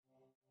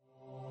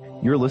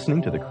You're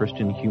listening to the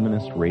Christian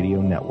Humanist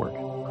Radio Network,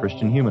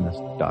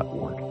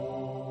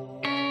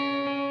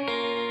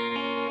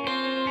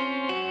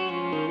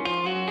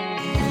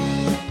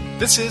 christianhumanist.org.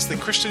 This is the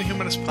Christian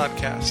Humanist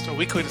Podcast, a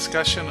weekly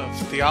discussion of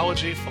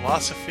theology,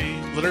 philosophy,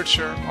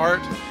 literature,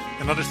 art,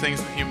 and other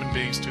things that human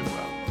beings do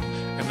well.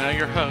 And now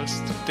your hosts,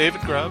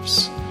 David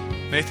Grubbs,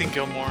 Nathan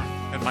Gilmour,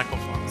 and Michial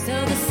Farmer.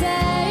 So the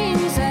same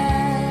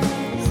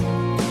says,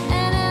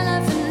 an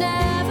elephant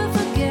never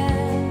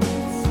forgets,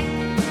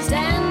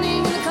 standing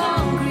in the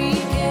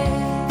concrete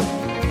gate,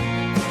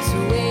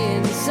 sway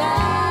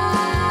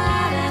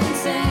inside and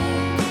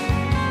insane.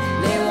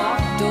 They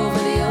walked over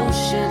the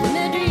ocean in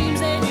their dreams,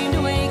 they dreamed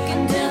awake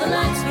until the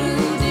lights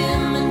grew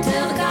dim,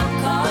 until the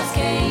cop cars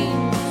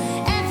came.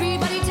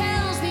 Everybody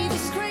tells me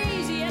this is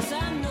crazy, yes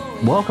I know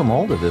it. Welcome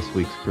all to this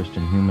week's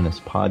Christian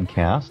Humanist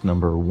Podcast,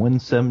 number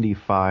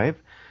 175,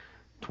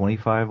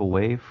 25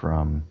 away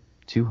from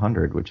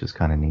 200, which is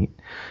kind of neat.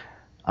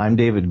 I'm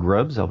David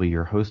Grubbs. I'll be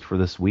your host for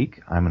this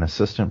week. I'm an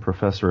assistant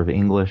professor of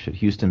English at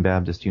Houston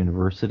Baptist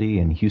University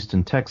in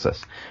Houston,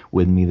 Texas.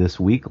 With me this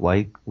week,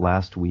 like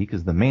last week,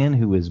 is the man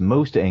who is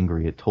most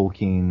angry at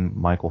Tolkien,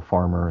 Michial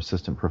Farmer,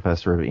 assistant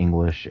professor of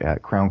English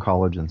at Crown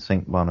College in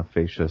St.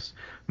 Bonifacius,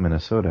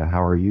 Minnesota.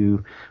 How are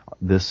you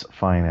this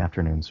fine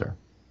afternoon, sir?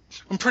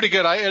 I'm pretty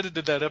good. I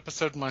edited that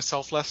episode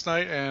myself last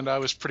night, and I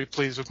was pretty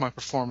pleased with my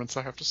performance,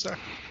 I have to say.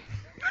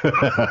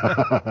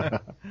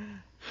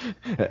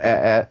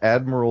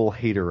 Admiral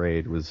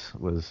Haterade was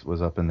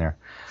up in there.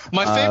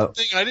 My favorite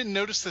thing, and I didn't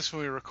notice this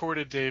when we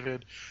recorded,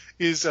 David,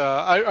 is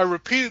I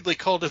repeatedly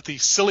called it the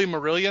Silly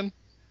Marillion.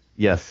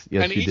 Yes,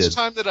 and you each did.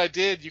 time that I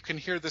did, you can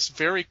hear this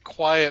very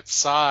quiet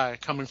sigh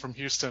coming from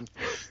Houston.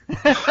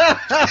 Go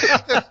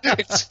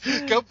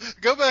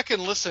back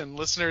and listen,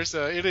 listeners.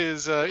 It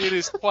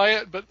is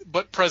quiet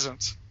but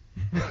present.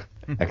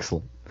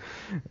 Excellent.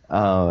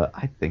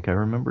 I think I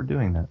remember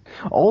doing that.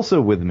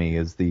 Also with me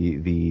is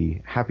the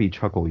happy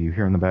chuckle you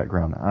hear in the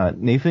background.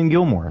 Nathan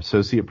Gilmour,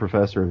 associate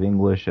professor of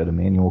English at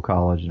Emmanuel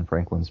College in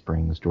Franklin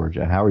Springs,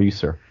 Georgia. How are you,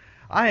 sir?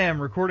 I am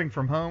recording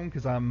from home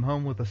because I'm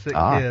home with a sick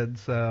kid,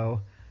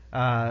 so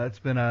it's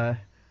been a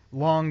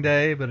long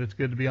day, but it's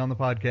good to be on the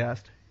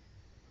podcast.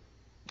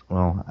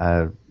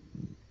 Well,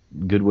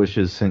 good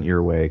wishes sent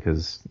your way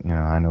because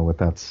I know what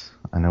that's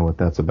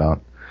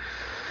about.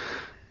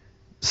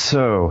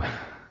 So,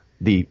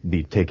 the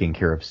taking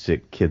care of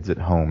sick kids at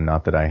home.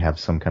 Not that I have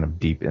some kind of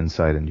deep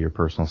insight into your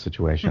personal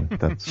situation.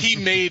 That's He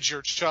made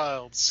your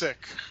child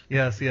sick.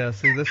 Yes. See,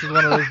 this is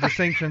one of those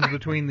distinctions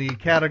between the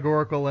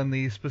categorical and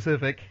the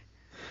specific.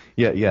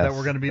 Yes, that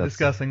we're going to be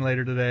discussing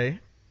later today.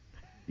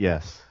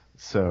 Yes.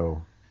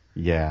 So,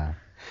 yeah.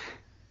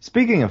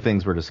 Speaking of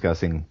things we're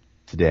discussing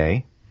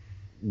today,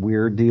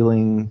 we're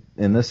dealing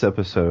in this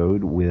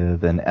episode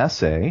with an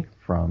essay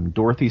from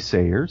Dorothy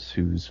Sayers,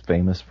 who's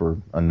famous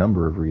for a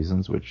number of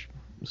reasons,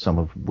 some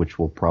of which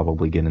we'll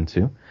probably get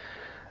into.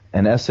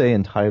 An essay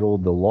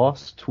entitled The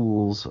Lost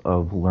Tools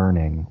of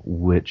Learning,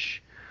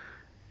 which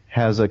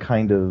has a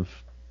kind of,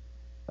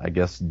 I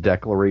guess,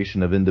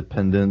 Declaration of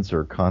Independence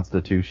or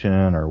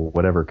Constitution or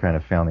whatever kind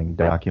of founding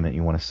document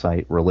you want to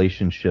cite,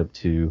 relationship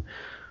to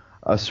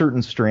a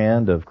certain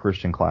strand of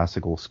Christian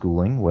classical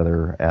schooling,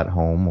 whether at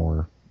home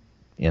or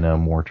in a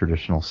more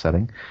traditional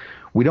setting.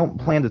 We don't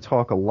plan to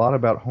talk a lot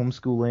about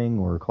homeschooling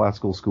or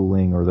classical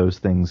schooling or those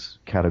things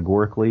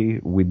categorically.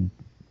 We'd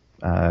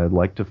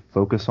like to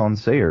focus on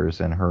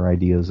Sayers and her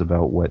ideas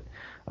about what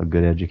a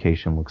good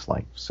education looks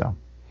like. So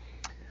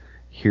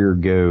here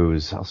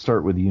goes. I'll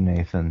start with you,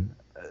 Nathan.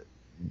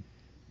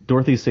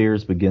 Dorothy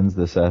Sayers begins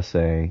this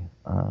essay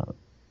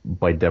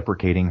by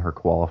deprecating her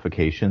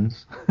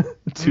qualifications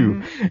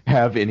to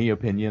have any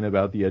opinion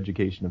about the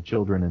education of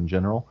children in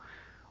general.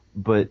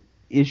 But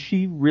is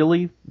she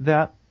really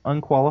that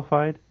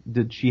unqualified?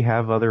 Did she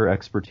have other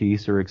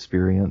expertise or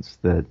experience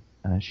that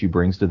she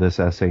brings to this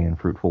essay in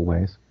fruitful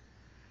ways?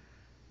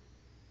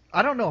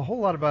 I don't know a whole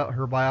lot about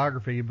her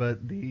biography,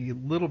 but the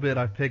little bit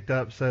I've picked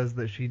up says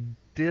that she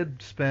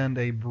did spend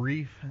a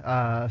brief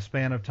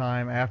span of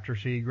time after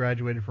she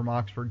graduated from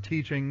Oxford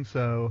teaching,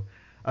 so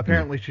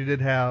apparently she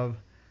did have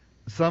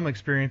some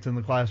experience in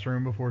the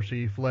classroom before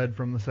she fled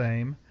from the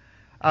same.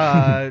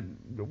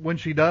 When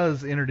she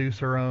does introduce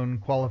her own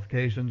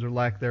qualifications or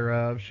lack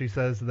thereof, she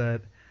says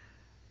that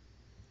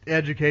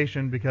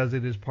education, because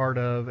it is part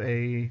of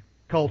a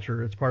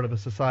culture, it's part of a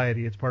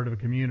society, it's part of a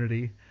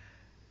community,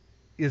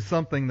 is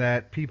something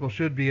that people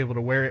should be able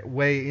to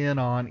weigh in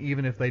on,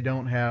 even if they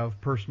don't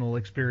have personal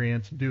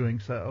experience doing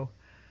so.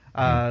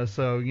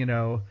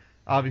 So,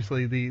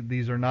 obviously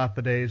these are not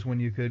the days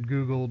when you could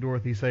Google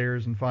Dorothy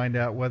Sayers and find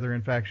out whether,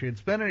 in fact, she had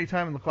spent any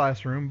time in the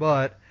classroom,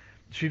 but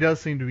she does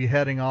seem to be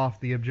heading off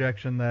the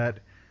objection that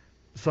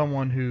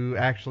someone who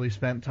actually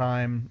spent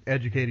time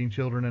educating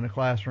children in a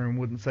classroom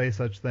wouldn't say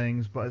such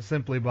things, but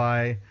simply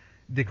by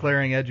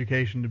declaring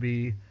education to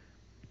be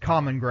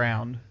common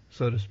ground,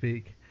 so to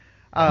speak.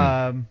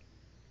 Now,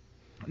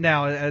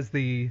 as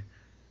the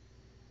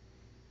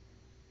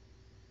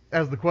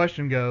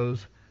question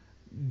goes,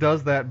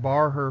 does that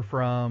bar her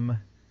from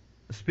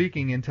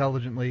speaking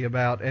intelligently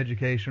about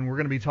education. We're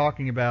going to be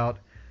talking about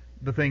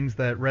the things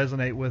that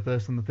resonate with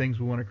us and the things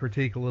we want to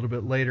critique a little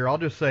bit later. I'll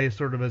just say,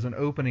 sort of as an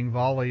opening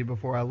volley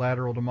before I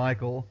lateral to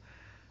Michael,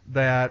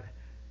 that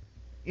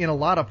in a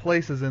lot of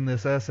places in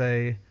this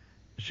essay,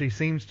 she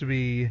seems to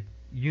be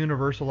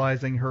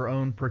universalizing her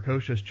own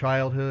precocious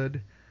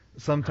childhood,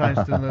 sometimes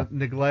to the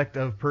neglect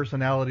of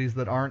personalities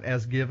that aren't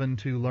as given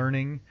to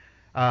learning.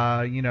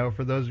 For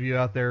those of you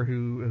out there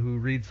who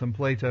read some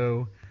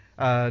Plato,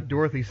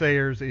 Dorothy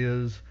Sayers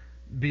is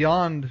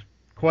beyond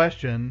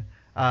question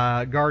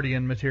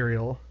guardian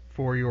material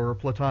for your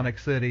Platonic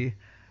city.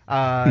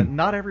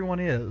 Not everyone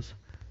is.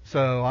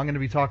 So I'm going to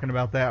be talking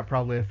about that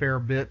probably a fair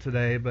bit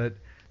today, but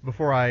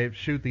before I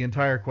shoot the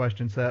entire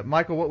question set,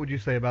 Michael, what would you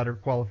say about her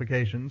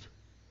qualifications?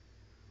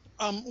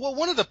 Well,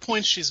 one of the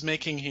points she's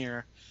making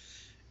here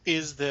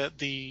is that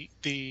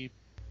the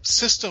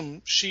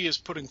system she is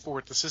putting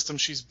forward, the system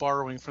she's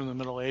borrowing from the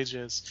Middle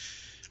Ages,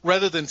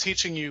 rather than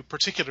teaching you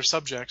particular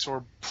subjects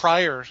or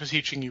prior to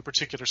teaching you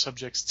particular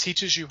subjects,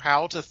 teaches you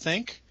how to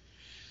think.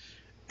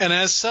 And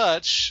as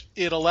such,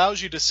 it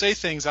allows you to say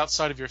things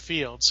outside of your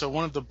field. So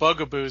one of the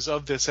bugaboos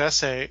of this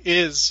essay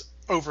is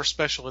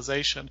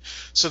over-specialization.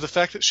 So the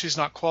fact that she's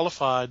not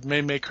qualified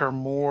may make her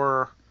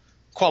more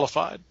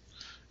qualified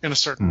in a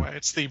certain way.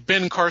 It's the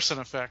Ben Carson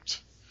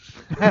effect.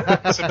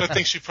 Except I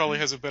think she probably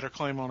has a better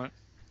claim on it.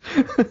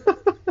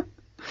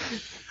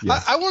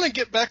 Yes. I want to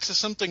get back to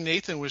something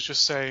Nathan was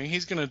just saying.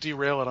 He's going to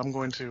derail it. I'm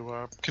going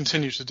to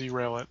continue to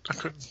derail it. I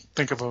couldn't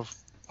think of an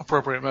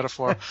appropriate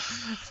metaphor.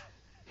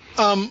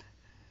 One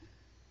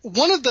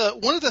of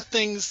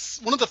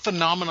the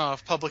phenomena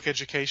of public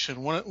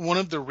education, one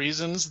of the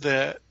reasons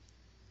that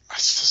I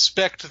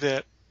suspect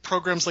that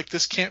programs like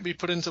this can't be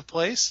put into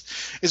place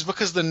is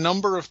because the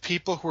number of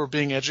people who are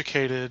being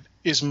educated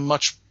is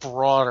much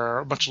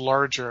broader, much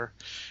larger,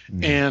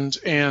 and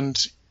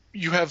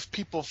you have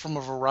people from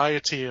a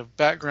variety of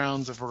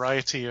backgrounds, a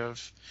variety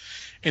of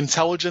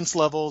intelligence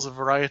levels, a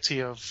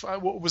variety of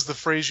what was the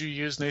phrase you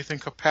used, Nathan?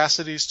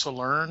 Capacities to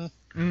learn,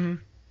 or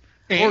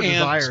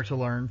desire to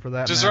learn, for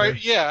that matter.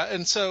 Yeah,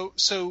 and so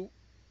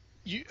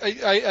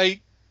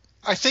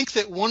I think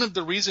that one of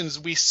the reasons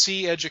we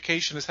see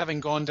education as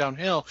having gone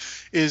downhill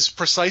is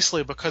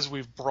precisely because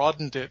we've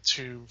broadened it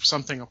to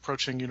something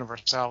approaching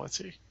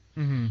universality.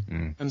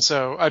 And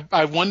so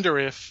I wonder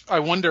if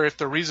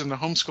the reason the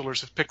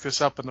homeschoolers have picked this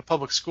up and the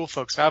public school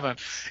folks haven't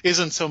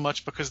isn't so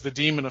much because the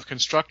demon of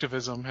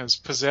constructivism has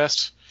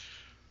possessed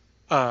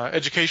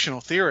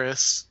educational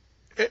theorists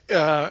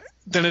than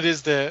it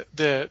is that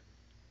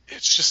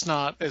it's just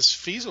not as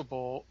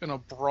feasible in a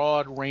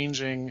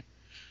broad-ranging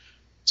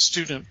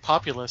student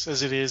populace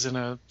as it is in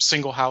a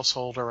single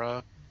household or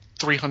a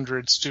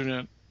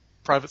 300-student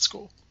private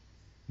school.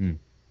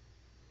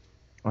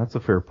 Well, that's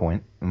a fair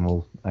point,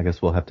 and I guess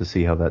we'll have to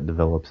see how that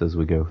develops as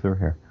we go through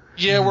here.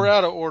 Yeah, we're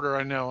out of order,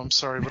 I know. I'm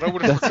sorry, but I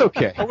would have. That's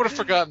okay. I would have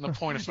forgotten the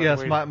point if I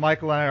waited. Yes,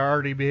 Michael and I are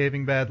already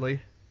behaving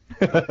badly.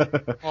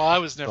 Well, I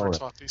was never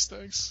taught these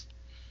things.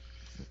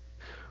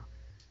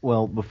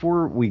 Well,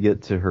 before we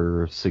get to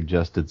her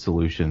suggested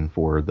solution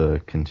for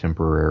the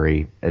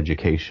contemporary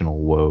educational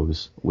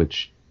woes,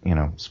 which,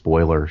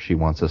 spoiler, she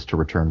wants us to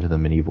return to the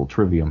medieval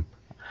trivium,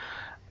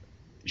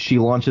 she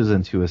launches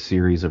into a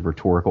series of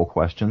rhetorical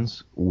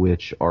questions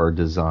which are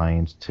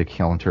designed to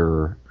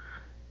counter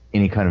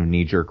any kind of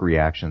knee-jerk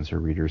reactions her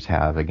readers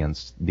have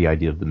against the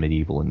idea of the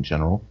medieval in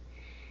general.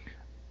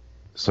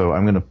 So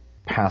I'm going to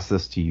pass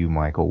this to you,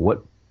 Michael.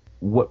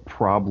 What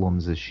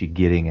problems is she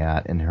getting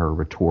at in her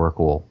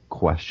rhetorical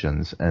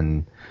questions,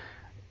 and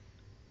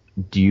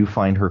do you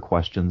find her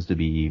questions to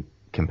be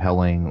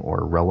compelling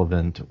or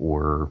relevant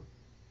or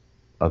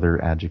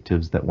other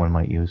adjectives that one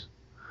might use?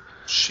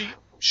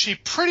 She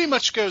pretty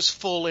much goes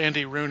full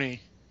Andy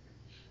Rooney,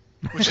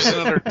 which is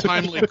another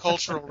timely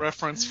cultural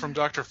reference from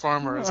Dr.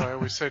 Farmer, as I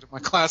always say to my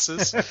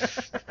classes.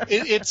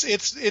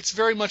 It's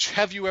very much,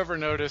 have you ever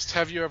noticed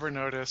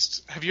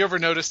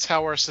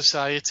how our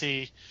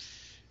society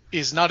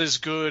is not as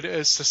good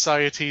as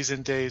societies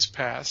in days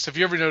past? Have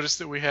you ever noticed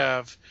that we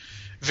have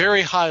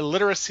very high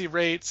literacy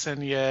rates,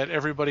 and yet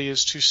everybody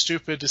is too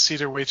stupid to see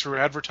their way through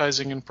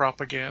advertising and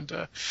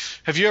propaganda?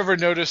 Have you ever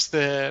noticed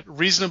that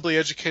reasonably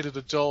educated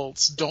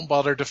adults don't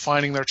bother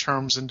defining their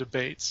terms in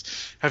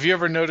debates? Have you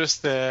ever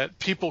noticed that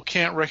people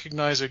can't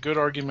recognize a good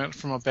argument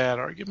from a bad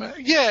argument?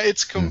 Yeah,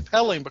 it's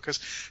compelling, because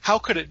how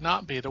could it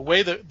not be? The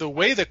way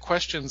the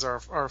questions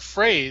are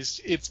phrased,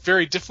 it's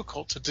very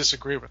difficult to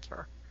disagree with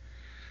her.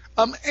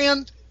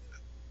 And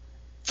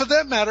for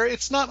that matter,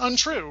 it's not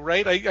untrue,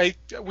 right?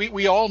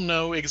 We all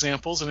know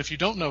examples, and if you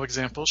don't know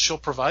examples, she'll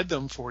provide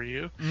them for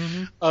you,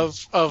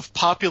 of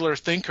popular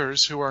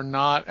thinkers who are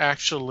not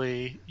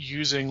actually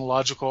using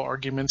logical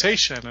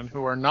argumentation and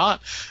who are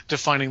not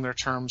defining their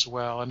terms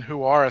well and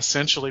who are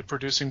essentially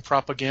producing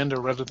propaganda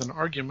rather than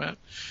argument.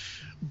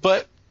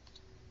 But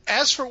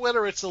As for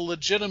whether it's a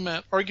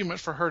legitimate argument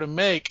for her to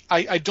make,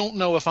 I don't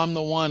know if I'm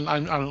the one. I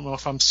don't know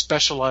if I'm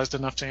specialized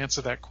enough to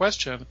answer that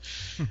question.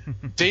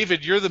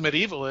 David, you're the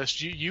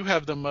medievalist. You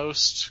have the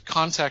most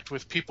contact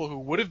with people who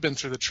would have been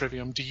through the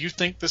trivium. Do you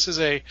think this is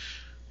a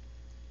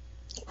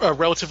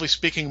relatively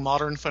speaking,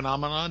 modern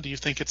phenomenon? Do you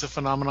think it's a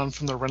phenomenon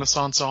from the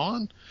Renaissance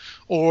on,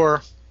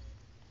 or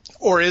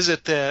is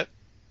it that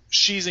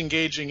she's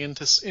engaging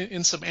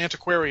in some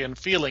antiquarian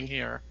feeling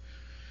here,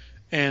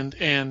 and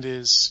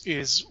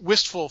is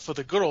wistful for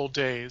the good old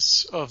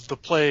days of the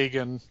plague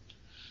and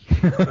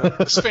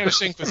the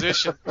Spanish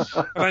Inquisition?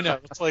 And I know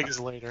the plague is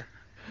later.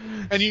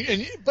 Do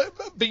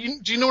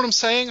you know what I'm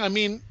saying? I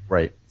mean,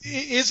 right?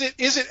 Is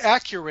it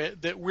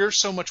accurate that we're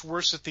so much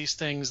worse at these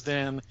things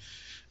than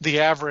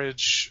the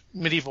average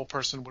medieval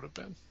person would have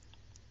been?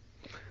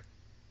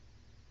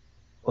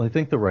 Well, I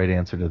think the right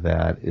answer to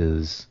that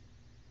is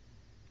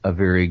a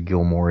very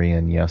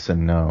Gilmourian yes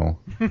and no.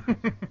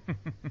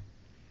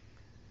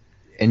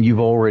 And you've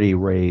already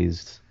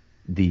raised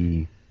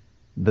the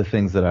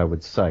things that I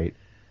would cite.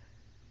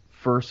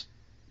 First,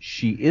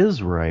 she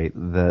is right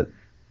that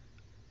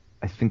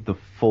I think the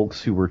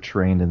folks who were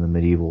trained in the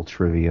medieval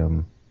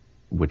trivium,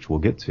 which we'll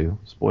get to,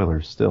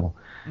 spoilers still,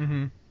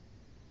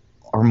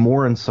 are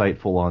more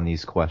insightful on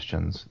these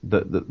questions.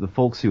 The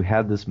folks who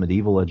had this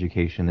medieval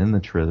education in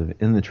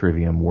the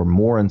trivium were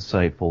more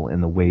insightful in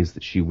the ways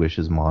that she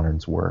wishes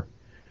moderns were.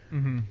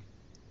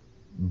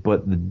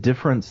 But the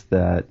difference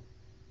that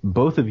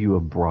both of you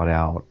have brought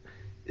out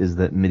is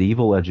that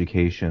medieval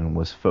education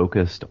was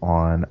focused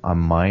on a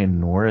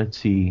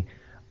minority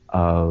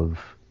of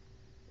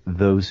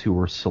those who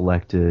were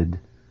selected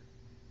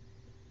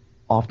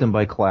often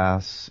by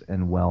class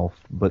and wealth,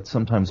 but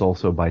sometimes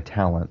also by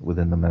talent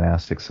within the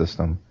monastic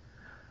system,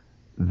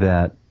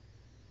 that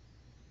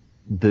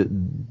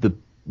the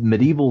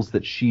medievals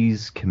that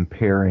she's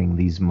comparing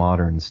these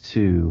moderns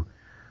to,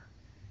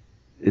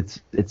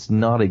 it's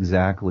not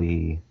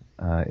exactly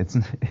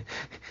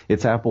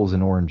it's apples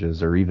and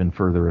oranges, or even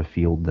further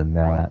afield than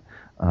that.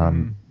 I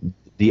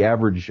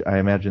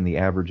imagine the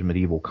average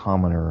medieval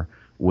commoner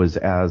was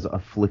as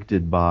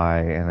afflicted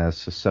by and as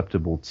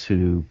susceptible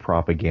to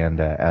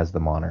propaganda as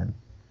the modern.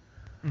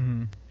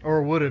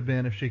 Or would have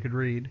been if she could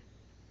read.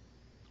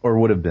 Or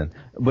would have been.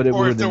 But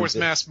or if there was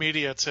mass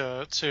media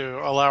to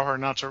allow her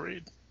not to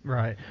read.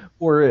 Right.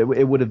 Or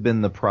it would have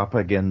been the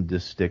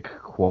propagandistic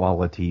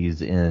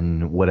qualities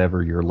in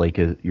whatever your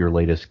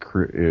latest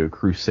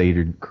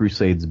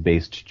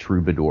Crusades-based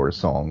troubadour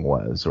song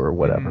was, or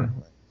whatever.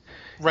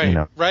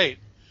 Right, right.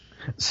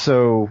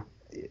 So,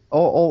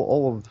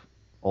 all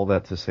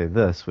that to say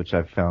this, which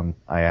I've found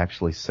I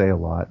actually say a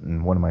lot,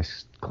 and one of my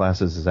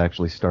classes has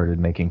actually started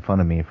making fun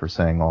of me for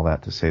saying all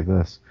that to say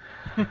this.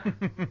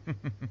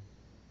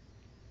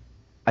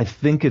 I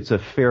think it's a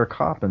fair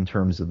cop in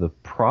terms of the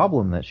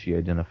problem that she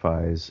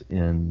identifies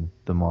in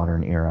the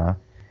modern era,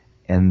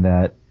 and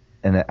that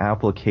an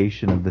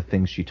application of the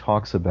things she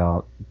talks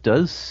about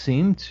does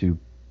seem to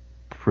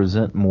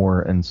present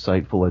more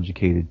insightful,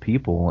 educated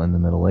people in the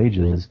Middle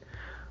Ages.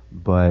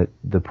 But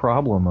the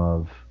problem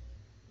of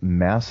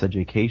mass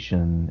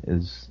education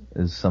is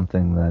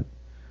something that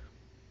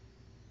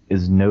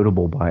is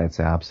notable by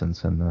its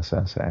absence in this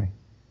essay.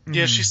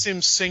 Yeah, she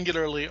seems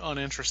singularly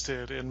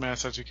uninterested in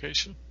mass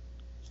education.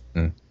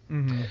 And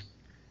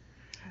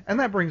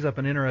that brings up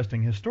an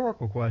interesting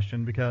historical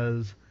question,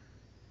 because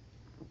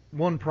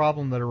one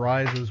problem that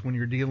arises when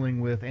you're dealing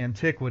with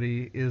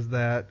antiquity is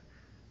that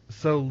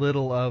so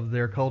little of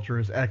their culture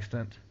is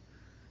extant.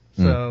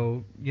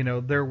 So,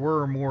 there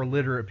were more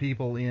literate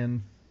people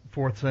in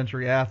 4th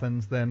century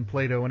Athens than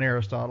Plato and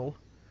Aristotle.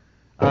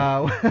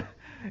 But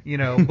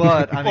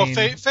I mean,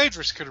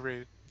 Phaedrus could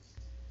read.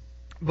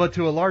 But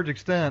to a large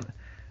extent,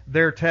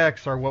 their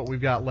texts are what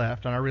we've got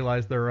left. And I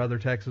realize there are other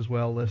texts as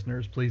well,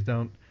 listeners. Please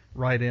don't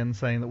write in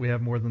saying that we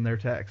have more than their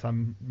texts.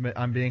 I'm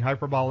being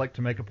hyperbolic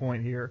to make a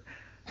point here.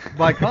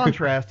 By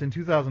contrast, in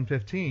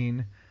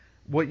 2015,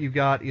 what you've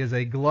got is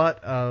a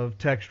glut of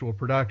textual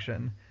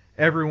production.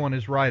 Everyone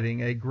is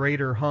writing. A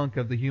greater hunk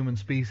of the human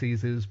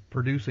species is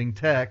producing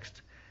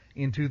text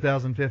in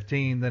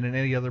 2015 than at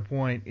any other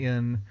point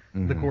in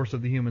the course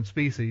of the human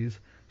species.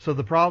 So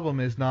the problem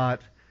is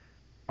not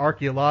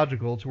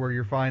archaeological, to where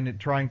you're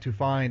trying to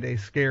find a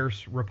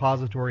scarce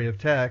repository of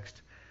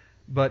text,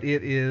 but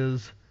it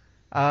is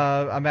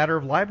a matter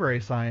of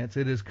library science.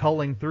 It is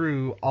culling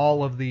through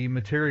all of the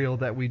material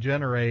that we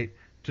generate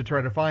to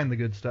try to find the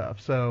good stuff.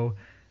 So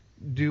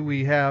do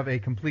we have a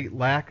complete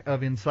lack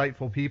of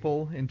insightful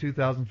people in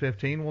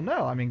 2015? Well,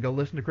 no. I mean, go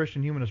listen to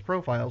Christian Humanist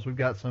Profiles. We've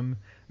got some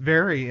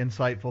very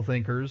insightful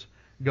thinkers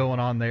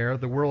going on there.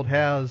 The world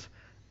has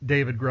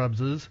David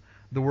Grubbses.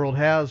 The world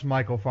has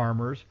Michial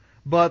Farmers.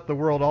 But the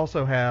world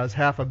also has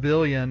 500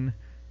 million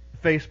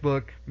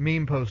Facebook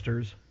meme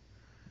posters.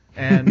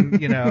 And,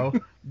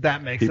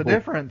 that makes a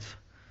difference.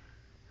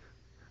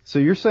 So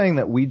you're saying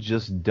that we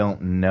just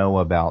don't know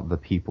about the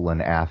people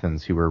in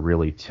Athens who were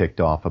really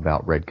ticked off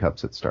about red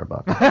cups at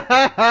Starbucks?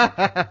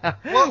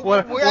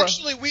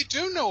 We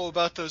do know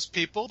about those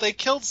people. They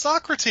killed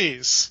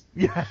Socrates.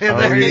 Yeah, Oh,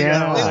 there you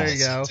yeah. go. They There you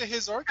go. listened to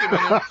his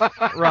argument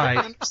and Right.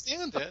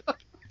 understand it.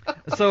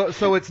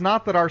 So it's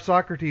not that our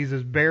Socrates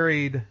is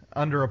buried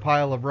under a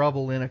pile of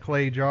rubble in a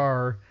clay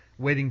jar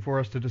waiting for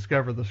us to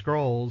discover the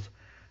scrolls.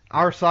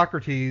 Our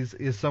Socrates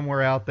is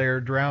somewhere out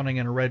there drowning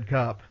in a red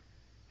cup.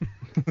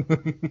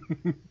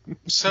 I'm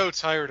so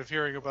tired of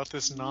hearing about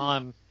this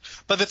By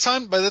the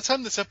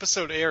time this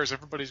episode airs,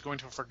 everybody's going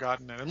to have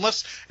forgotten it,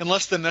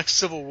 unless the next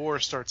civil war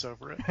starts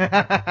over it.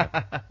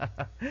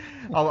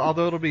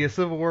 Although it'll be a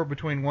civil war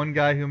between one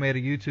guy who made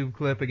a YouTube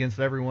clip against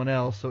everyone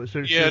else, so it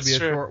should be a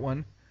short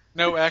one.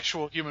 No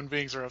actual human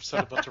beings are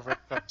upset about the red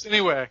cups.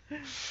 Anyway.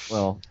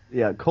 Well,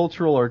 yeah,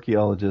 cultural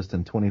archaeologist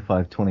in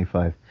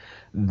 2525.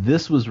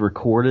 This was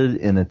recorded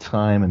in a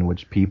time in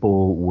which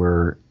people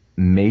were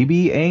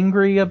maybe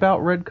angry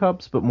about red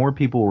cups, but more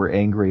people were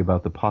angry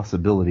about the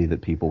possibility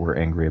that people were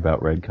angry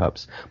about red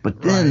cups.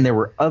 But then there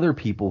were other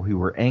people who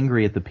were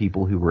angry at the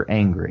people who were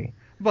angry.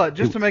 But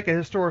just to make a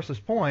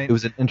historicist point, it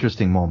was an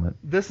interesting moment.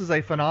 This is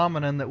a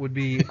phenomenon that would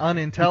be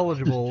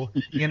unintelligible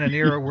in an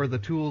era where the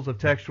tools of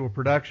textual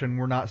production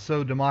were not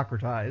so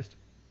democratized.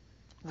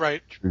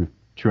 Right.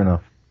 True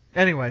enough.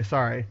 Anyway,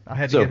 sorry. I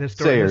had to get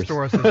Sayers.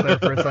 historicist there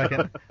for a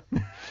second.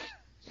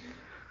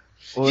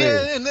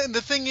 Yeah, and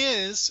the thing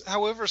is,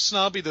 however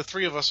snobby the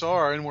three of us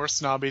are, and we're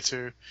snobby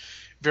to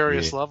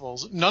various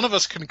levels, none of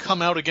us can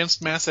come out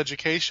against mass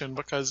education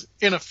because,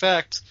 in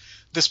effect,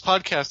 this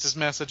podcast is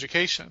mass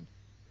education.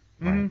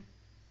 Mm-hmm.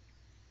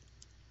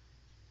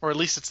 Or at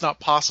least it's not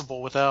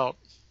possible without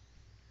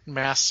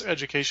mass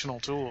educational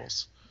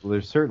tools. Well,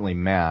 there's certainly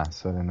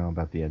mass. I don't know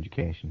about the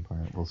education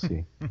part. We'll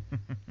see.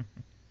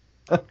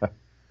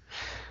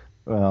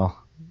 Well,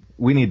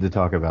 we need to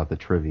talk about the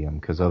trivium,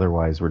 because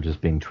otherwise we're just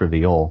being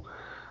trivial.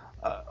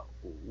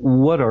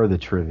 What are the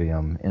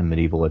trivium in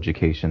medieval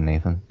education,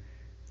 Nathan?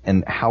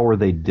 And how are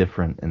they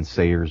different in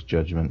Sayers'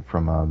 judgment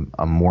from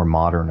a more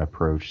modern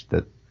approach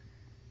that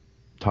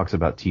talks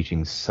about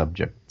teaching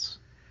subjects?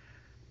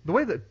 The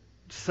way that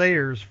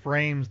Sayers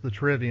frames the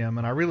trivium,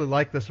 and I really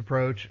like this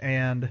approach,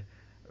 and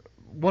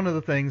one of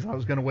the things I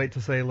was going to wait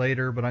to say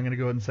later, but I'm going to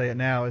go ahead and say it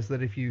now, is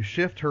that if you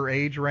shift her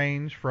age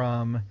range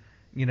from,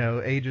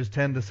 ages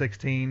 10 to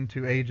 16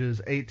 to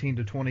ages 18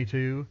 to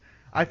 22,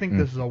 I think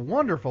this is a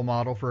wonderful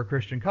model for a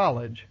Christian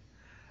college.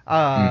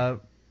 Her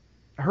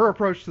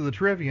approach to the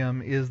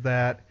trivium is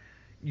that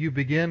you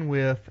begin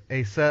with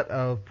a set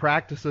of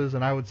practices,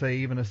 and I would say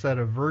even a set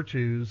of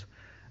virtues,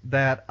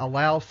 that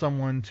allow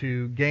someone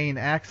to gain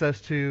access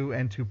to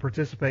and to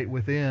participate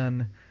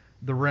within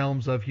the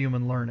realms of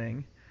human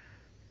learning.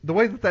 The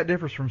way that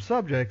differs from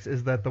subjects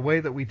is that the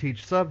way that we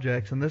teach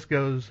subjects, and this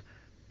goes,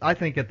 I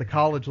think, at the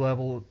college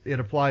level, it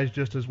applies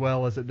just as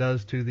well as it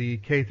does to the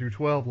K through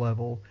 12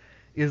 level,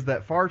 is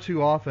that far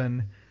too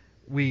often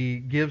we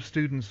give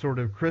students sort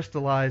of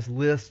crystallized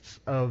lists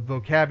of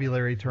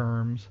vocabulary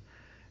terms,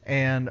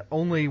 and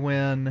only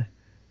when,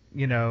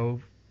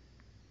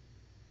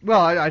 well,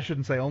 I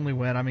shouldn't say only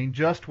when. I mean,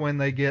 just when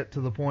they get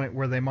to the point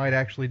where they might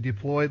actually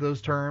deploy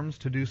those terms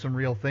to do some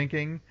real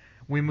thinking,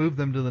 we move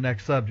them to the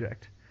next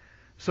subject.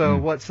 So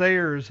what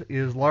Sayers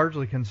is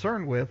largely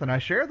concerned with, and I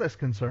share this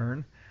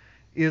concern,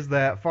 is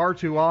that far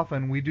too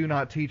often we do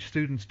not teach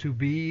students to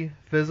be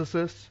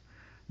physicists,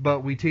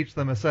 but we teach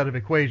them a set of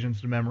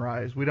equations to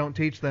memorize. We don't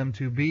teach them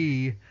to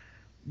be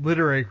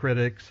literary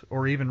critics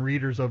or even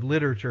readers of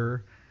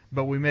literature,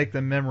 but we make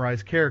them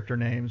memorize character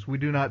names. We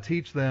do not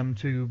teach them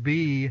to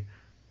be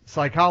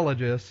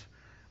psychologists,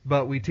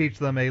 but we teach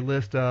them a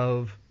list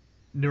of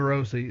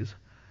neuroses.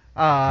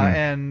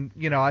 And,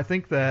 I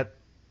think that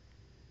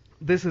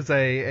this is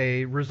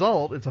a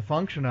result, it's a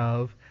function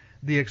of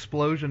the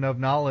explosion of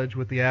knowledge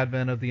with the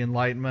advent of the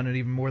Enlightenment, and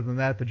even more than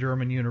that, the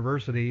German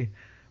university,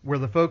 where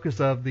the focus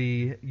of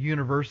the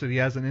university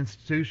as an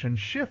institution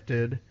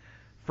shifted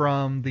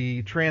from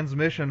the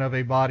transmission of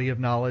a body of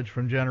knowledge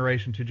from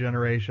generation to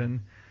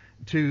generation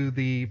to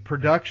the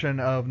production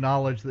of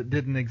knowledge that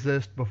didn't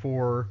exist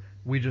before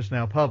we just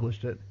now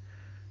published it.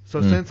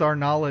 So since our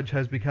knowledge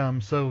has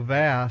become so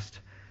vast,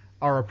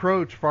 our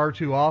approach far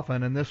too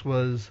often, and this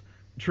was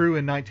true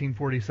in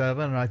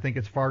 1947, and I think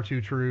it's far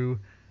too true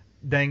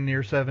dang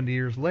near 70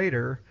 years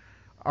later,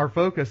 our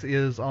focus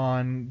is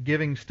on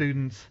giving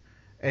students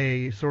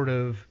a sort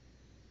of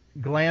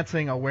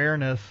glancing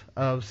awareness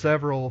of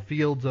several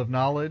fields of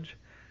knowledge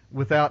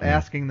without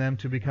asking them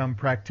to become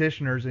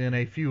practitioners in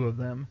a few of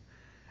them.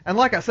 And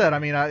like I said, I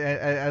mean,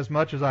 as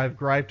much as I've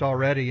griped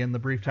already in the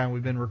brief time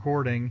we've been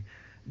recording,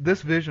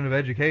 this vision of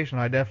education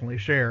I definitely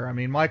share. I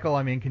mean,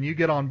 Michael, can you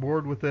get on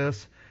board with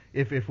this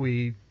if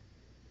we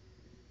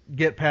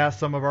get past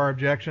some of our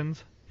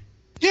objections?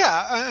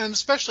 Yeah, and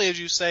especially as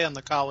you say on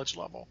the college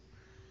level.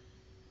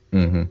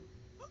 Mm-hmm.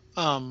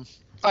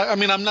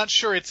 I'm not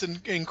sure it's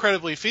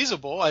incredibly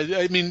feasible.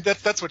 I mean,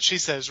 that's what she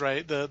says,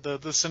 right?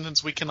 The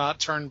sentence, "we cannot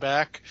turn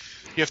back."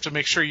 You have to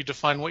make sure you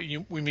define what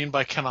we mean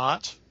by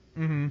cannot.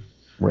 Mm-hmm.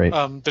 Right.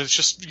 That it's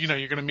just, you're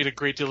going to meet a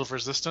great deal of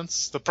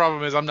resistance. The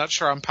problem is I'm not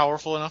sure I'm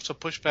powerful enough to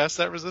push past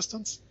that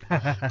resistance.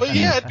 But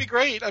yeah, it'd be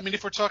great. I mean,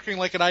 if we're talking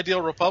like an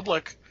ideal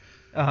republic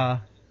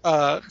type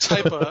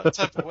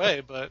of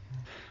way, but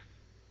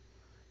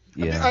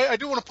Yeah. I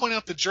do want to point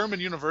out that German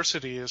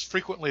university is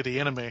frequently the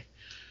enemy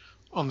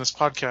on this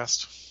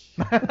podcast.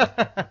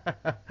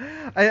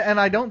 And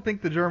I don't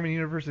think the German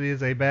university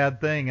is a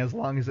bad thing as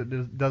long as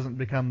it doesn't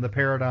become the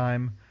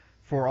paradigm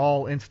for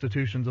all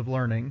institutions of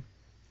learning.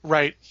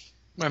 Right.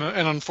 And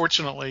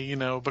unfortunately,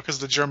 because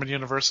the German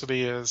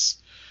university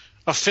is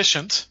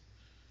efficient,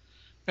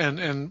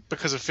 and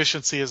because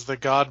efficiency is the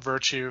god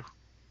virtue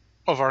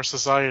of our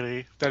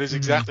society, that is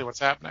exactly what's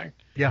happening.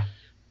 Yeah.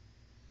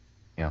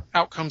 Yeah.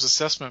 Outcomes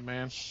assessment,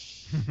 man.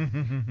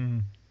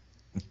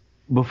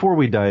 Before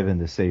we dive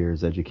into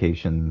Sayer's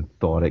education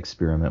thought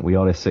experiment, we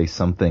ought to say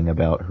something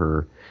about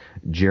her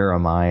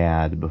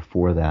Jeremiad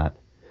before that.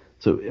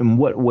 So in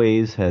what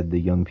ways had the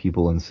young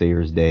people in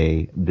Sayer's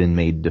day been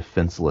made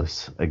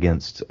defenseless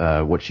against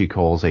what she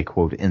calls a,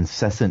 quote,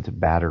 incessant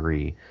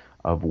battery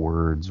of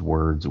words?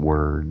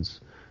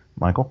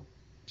 Michael?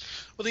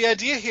 Well, the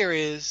idea here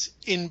is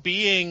in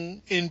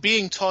being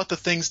taught the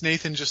things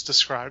Nathan just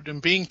described, in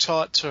being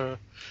taught to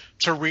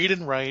read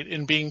and write,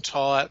 in being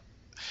taught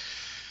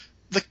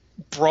the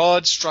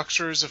broad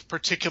structures of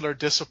particular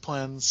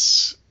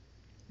disciplines,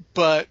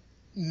 but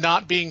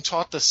not being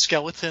taught the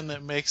skeleton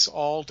that makes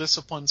all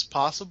disciplines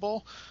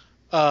possible,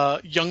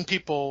 young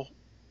people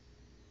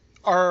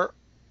are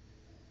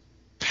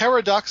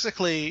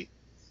paradoxically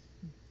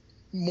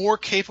more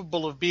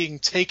capable of being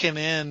taken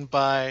in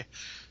by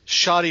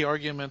shoddy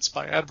arguments,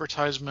 by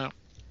advertisement,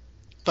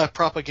 by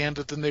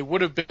propaganda than they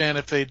would have been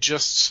if they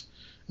just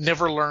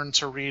never learned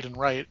to read and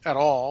write at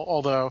all,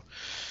 although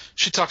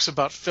she talks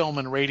about film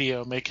and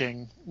radio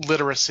making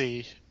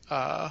literacy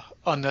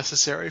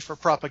unnecessary for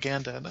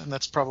propaganda, and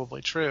that's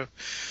probably true.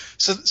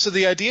 So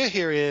the idea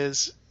here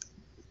is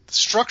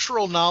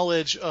structural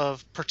knowledge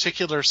of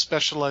particular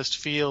specialized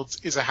fields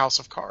is a house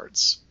of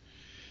cards,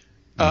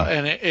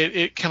 and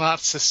it cannot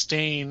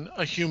sustain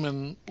a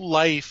human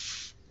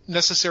life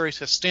necessary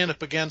to stand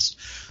up against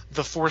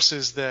the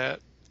forces that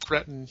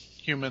threaten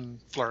human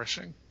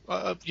flourishing.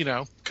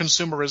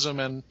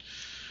 Consumerism and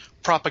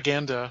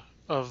propaganda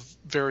of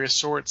various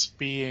sorts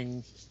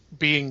being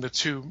the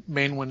two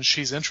main ones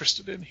she's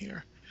interested in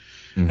here.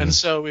 Mm-hmm. And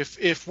so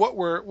if what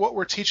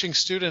we're teaching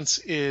students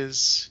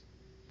is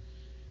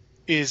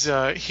here's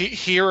a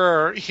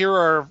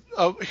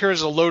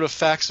load of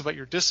facts about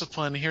your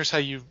discipline, here's how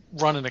you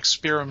run an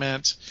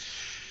experiment,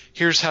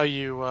 here's how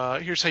you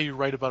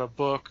write about a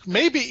book,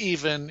 maybe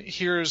even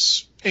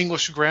here's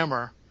English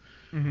grammar.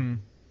 Mm-hmm.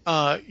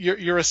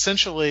 You're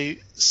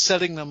essentially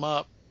setting them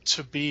up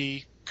to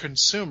be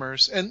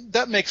consumers, and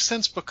that makes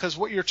sense because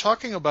what you're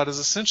talking about is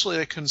essentially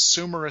a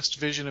consumerist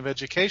vision of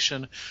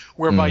education,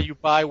 whereby you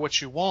buy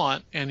what you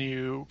want and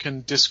you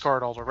can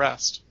discard all the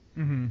rest.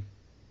 Mm-hmm.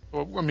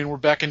 Well, I mean, we're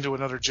back into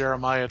another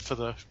Jeremiad for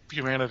the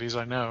humanities,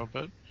 I know,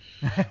 but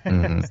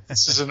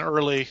this is an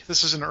early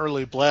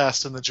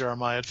blast in the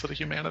Jeremiad for the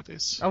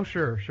humanities. Oh,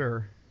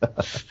 sure.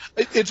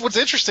 It's what's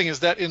interesting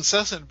is that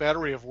incessant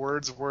battery of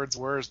words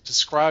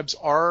describes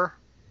our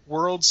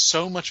world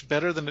so much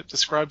better than it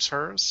describes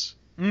hers.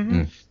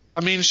 Mm-hmm.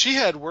 I mean, she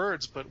had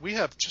words, but we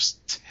have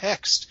just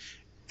text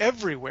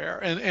everywhere.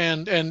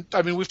 And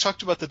I mean, we've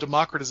talked about the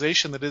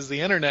democratization that is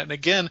the internet. And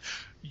again,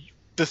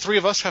 the three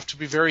of us have to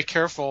be very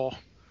careful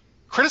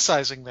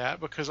criticizing that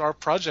because our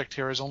project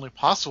here is only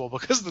possible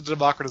because of the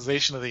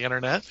democratization of the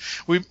internet.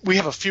 We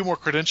have a few more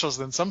credentials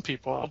than some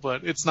people,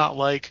 but it's not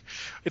like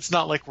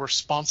we're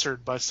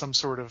sponsored by some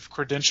sort of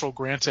credential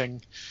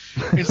granting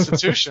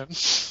institution.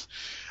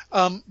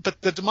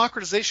 But the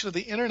democratization of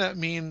the internet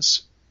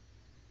means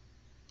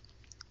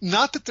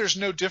not that there's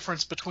no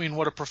difference between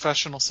what a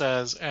professional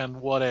says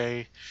and what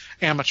a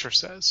amateur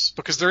says,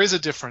 because there is a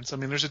difference. I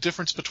mean, there's a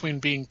difference between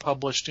being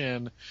published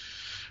in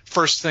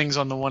First Things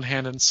on the one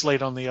hand and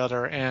Slate on the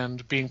other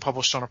and being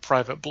published on a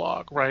private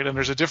blog, right? And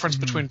there's a difference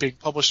between being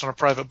published on a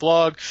private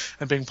blog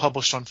and being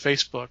published on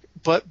Facebook,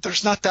 but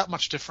there's not that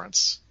much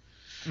difference.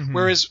 Mm-hmm.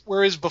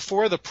 Whereas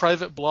before the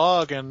private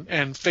blog and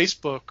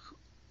Facebook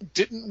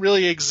didn't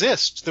really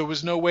exist, there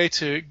was no way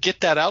to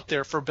get that out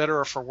there for better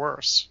or for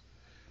worse.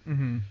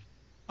 Mm-hmm.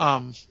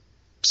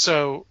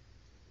 So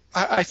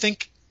I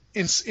think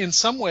in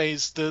some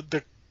ways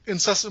the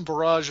incessant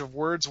barrage of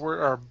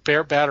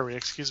battery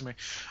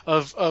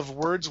of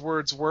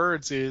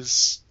words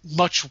is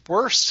much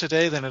worse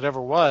today than it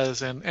ever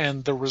was,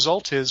 and the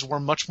result is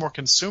we're much more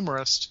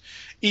consumerist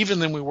even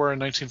than we were in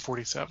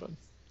 1947.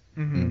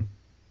 Mm-hmm.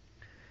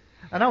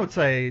 And I would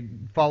say,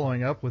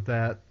 following up with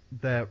that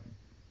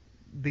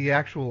the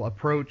actual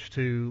approach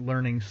to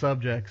learning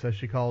subjects, as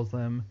she calls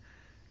them,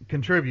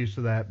 contributes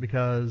to that,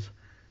 because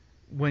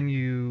when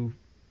you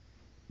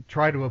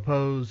try to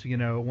oppose,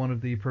 one of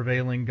the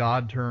prevailing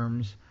God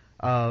terms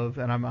of,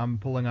 and I'm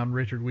pulling on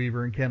Richard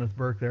Weaver and Kenneth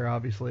Burke there,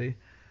 obviously,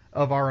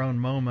 of our own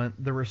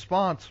moment, the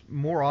response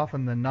more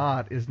often than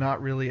not is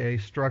not really a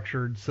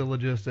structured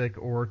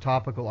syllogistic or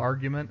topical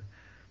argument,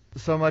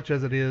 so much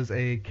as it is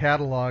a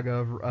catalog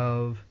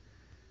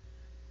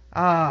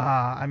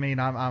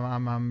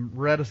I'm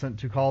reticent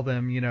to call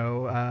them,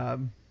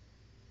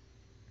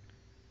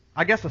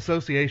 I guess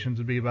associations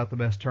would be about the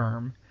best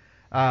term.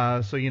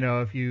 So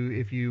if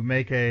you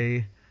make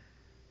a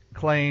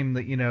claim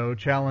that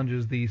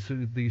challenges the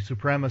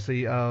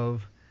supremacy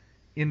of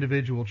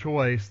individual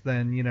choice,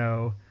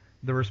 then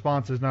the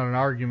response is not an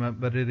argument,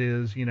 but it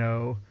is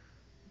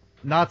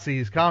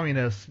Nazis,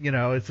 communists.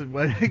 It's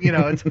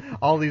it's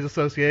all these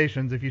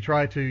associations. If you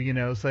try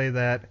to say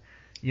that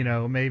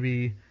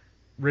maybe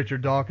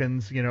Richard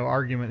Dawkins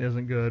argument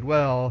isn't good,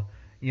 well,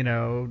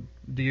 do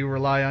you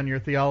rely on your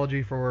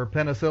theology for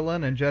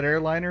penicillin and jet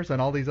airliners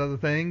and all these other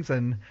things?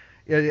 And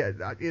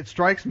it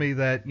strikes me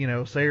that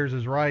Sayers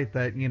is right,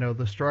 that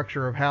the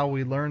structure of how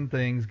we learn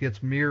things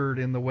gets mirrored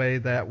in the way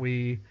that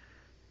we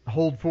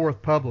hold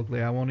forth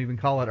publicly. I won't even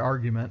call it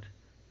argument.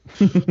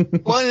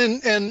 Well,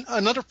 and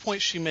another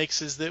point she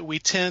makes is that we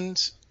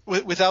tend,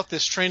 without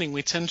this training,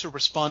 we tend to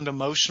respond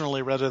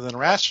emotionally rather than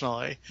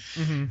rationally.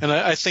 Mm-hmm. And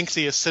I think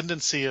the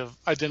ascendancy of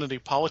identity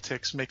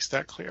politics makes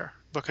that clear,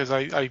 because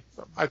I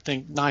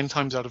think 9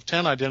 times out of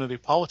 10 identity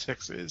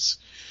politics is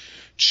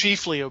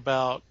chiefly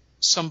about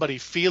somebody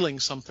feeling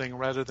something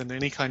rather than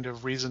any kind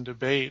of reasoned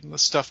debate. And the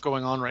stuff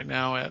going on right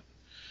now at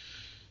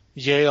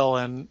Yale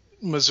and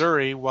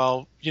Missouri,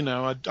 while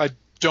I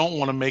don't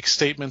want to make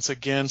statements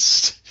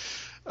against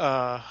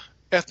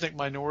ethnic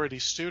minority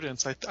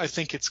students, I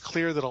think it's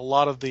clear that a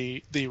lot of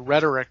the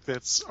rhetoric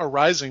that's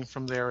arising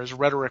from there is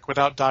rhetoric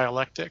without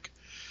dialectic,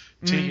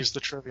 to use the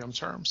trivium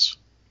terms.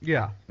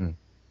 Yeah.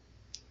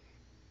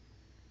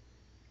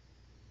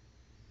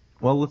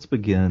 Well, let's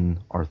begin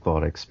our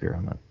thought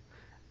experiment.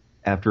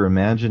 After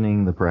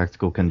imagining the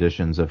practical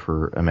conditions of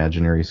her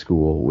imaginary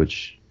school,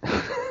 which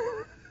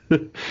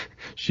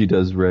she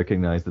does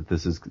recognize that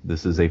this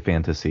is a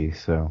fantasy,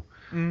 so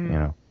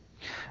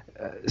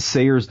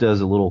Sayers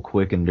does a little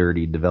quick and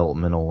dirty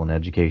developmental and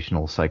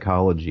educational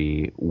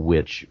psychology,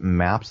 which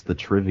maps the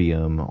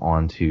trivium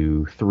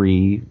onto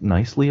 3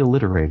 nicely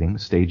alliterating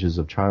stages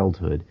of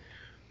childhood.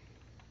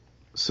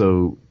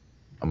 So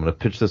I'm going to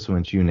pitch this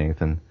one to you,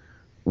 Nathan.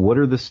 What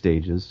are the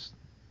stages?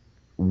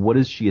 What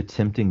is she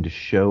attempting to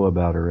show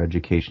about her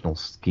educational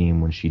scheme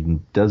when she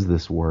does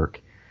this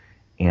work?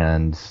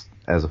 And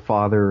as a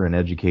father, an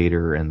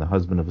educator, and the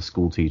husband of a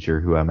school teacher,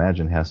 who I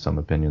imagine has some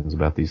opinions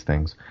about these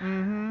things,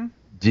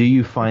 do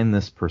you find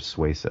this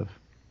persuasive?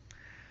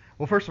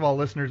 Well, first of all,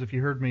 listeners, if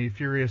you heard me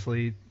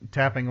furiously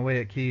tapping away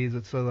at keys,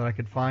 it's so that I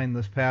could find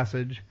this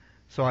passage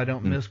so I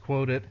don't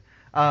misquote it.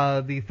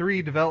 The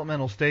 3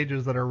 developmental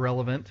stages that are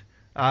relevant,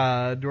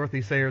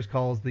 Dorothy Sayers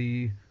calls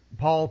the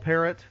Paul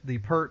Parrot, the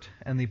Pert,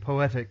 and the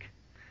Poetic.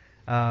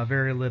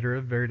 Very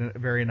alliterative, very,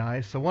 very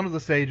nice. So one of the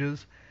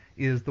stages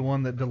is the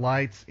one that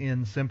delights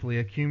in simply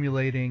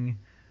accumulating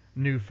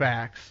new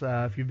facts.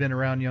 If you've been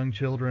around young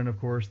children, of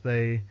course,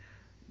 they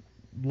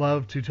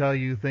love to tell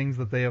you things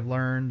that they have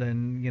learned,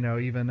 and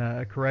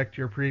even correct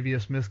your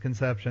previous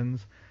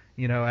misconceptions.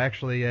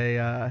 Actually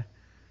a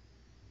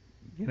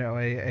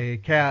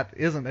cat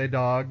isn't a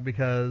dog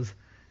because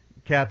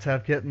cats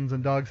have kittens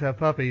and dogs have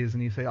puppies,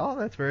 and you say, oh,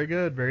 that's very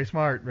good, very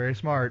smart, very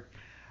smart.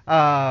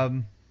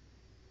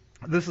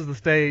 This is the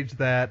stage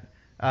that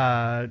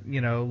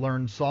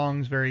learns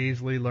songs very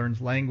easily, learns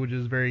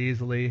languages very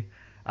easily,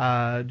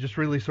 just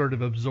really sort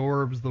of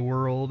absorbs the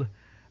world.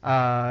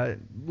 A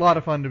lot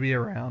of fun to be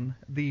around.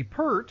 The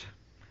Pert,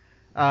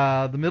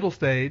 the middle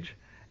stage,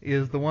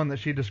 is the one that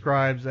she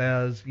describes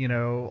as,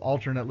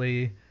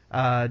 alternately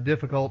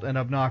difficult and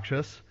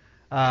obnoxious.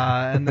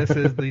 And this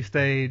is the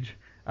stage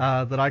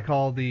that I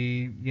call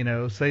the,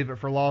 save it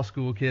for law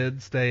school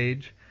kids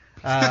stage.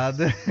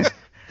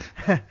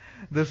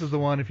 This is the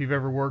one, if you've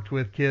ever worked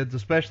with kids,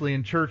 especially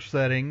in church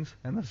settings,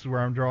 and this is where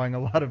I'm drawing a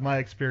lot of my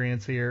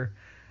experience here,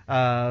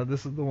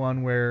 this is the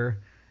one where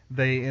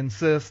they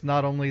insist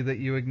not only that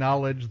you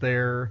acknowledge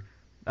their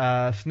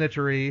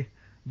snitchery,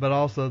 but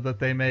also that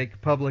they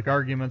make public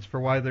arguments for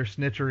why their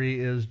snitchery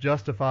is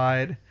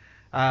justified.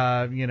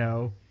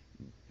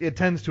 It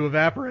tends to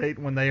evaporate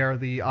when they are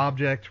the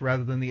object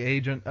rather than the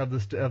agent of the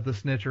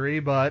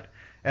snitchery, but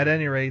at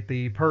any rate,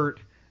 the Pert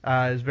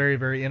is very,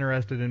 very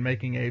interested in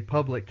making a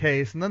public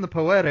case. And then the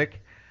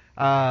Poetic,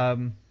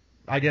 I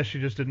guess she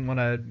just didn't want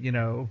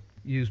to,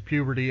 use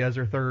puberty as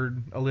her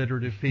third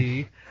alliterative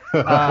P,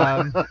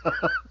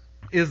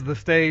 is the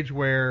stage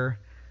where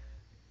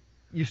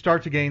you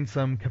start to gain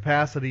some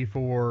capacity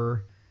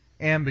for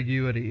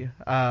ambiguity.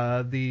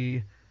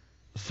 The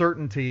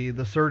certainty,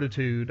 the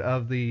certitude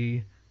of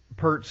the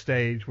Pert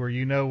stage, where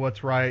you know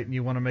what's right and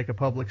you want to make a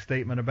public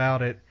statement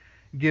about it,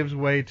 gives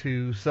way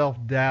to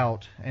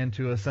self-doubt and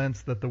to a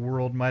sense that the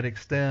world might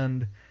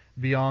extend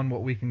beyond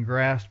what we can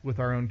grasp with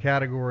our own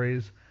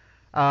categories.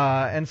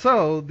 And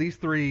so these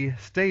 3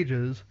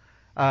 stages,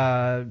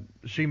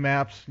 she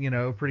maps,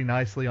 pretty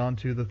nicely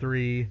onto the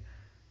 3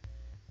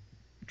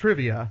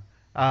 trivia.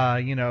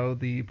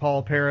 The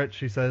Paul Parrot,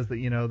 she says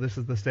that, this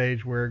is the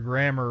stage where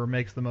grammar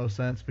makes the most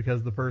sense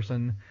because the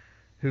person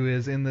who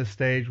is in this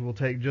stage will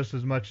take just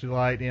as much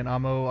delight in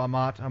amo,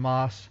 amat,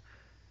 amas,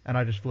 and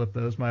I just flipped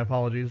those, my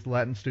apologies,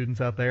 Latin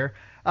students out there,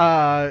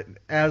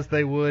 as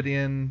they would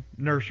in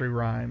nursery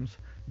rhymes.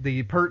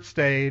 The pert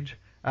stage,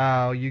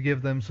 you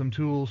give them some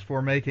tools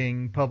for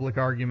making public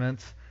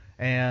arguments,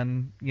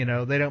 and,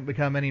 they don't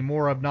become any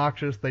more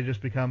obnoxious, they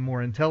just become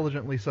more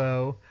intelligently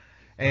so.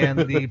 And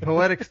the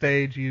poetic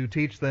stage, you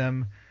teach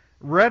them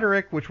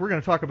rhetoric, which we're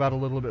going to talk about a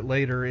little bit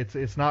later.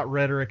 It's not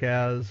rhetoric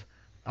as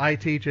I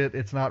teach it,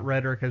 it's not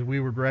rhetoric as we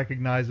would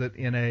recognize it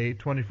in a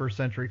 21st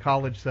century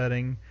college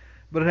setting,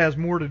 but it has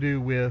more to do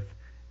with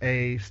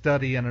a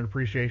study and an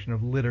appreciation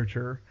of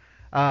literature.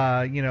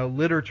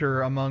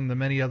 Literature, among the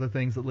many other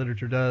things that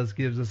literature does,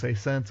 gives us a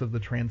sense of the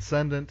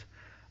transcendent,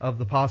 of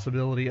the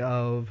possibility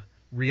of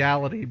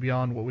reality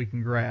beyond what we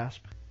can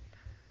grasp.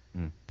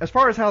 As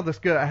far as how this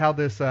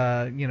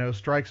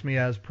strikes me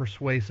as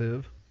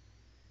persuasive,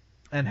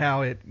 and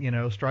how it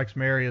strikes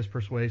Mary as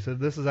persuasive,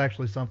 this is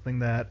actually something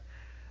that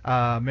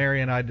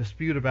Mary and I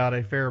dispute about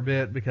a fair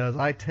bit, because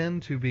I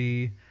tend to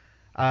be,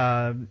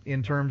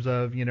 in terms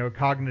of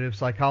cognitive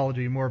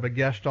psychology, more of a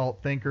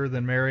Gestalt thinker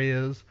than Mary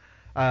is.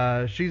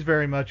 She's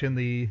very much in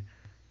the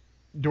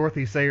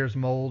Dorothy Sayers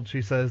mold.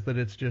 She says that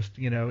it's just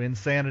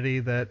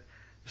insanity that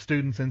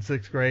students in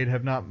 6th grade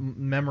have not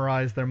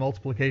memorized their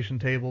multiplication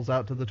tables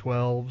out to the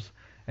 12s,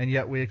 and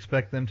yet we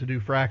expect them to do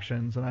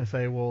fractions. And I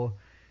say, well,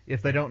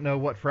 if they don't know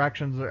what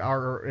fractions are,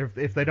 or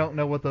if they don't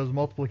know what those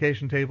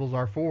multiplication tables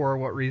are for,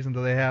 what reason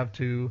do they have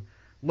to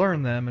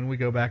learn them? And we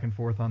go back and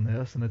forth on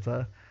this, and it's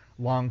a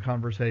long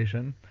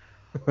conversation.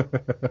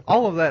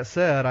 All of that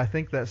said, I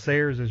think that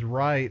Sayers is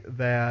right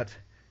that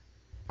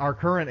our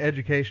current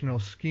educational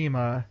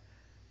schema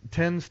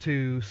tends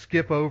to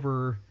skip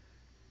over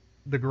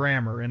the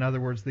grammar. In other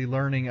words, the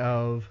learning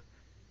of,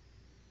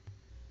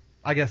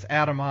 I guess,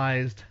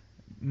 atomized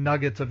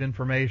nuggets of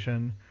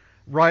information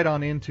right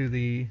on into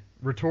the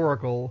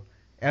rhetorical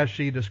as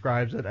she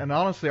describes it. And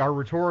honestly,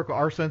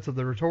 our sense of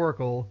the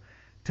rhetorical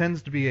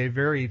tends to be a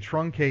very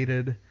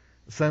truncated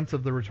sense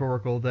of the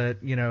rhetorical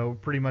that,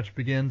 pretty much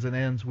begins and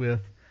ends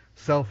with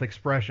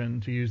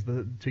self-expression, to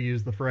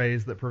use the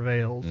phrase that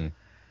prevails.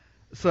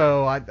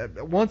 So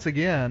once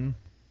again,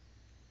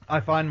 I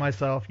find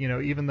myself,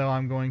 even though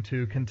I'm going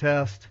to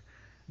contest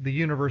the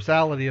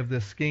universality of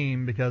this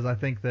scheme, because I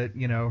think that,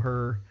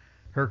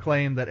 her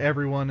claim that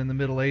everyone in the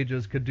Middle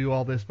Ages could do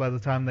all this by the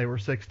time they were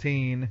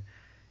 16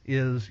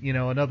 is,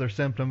 another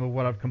symptom of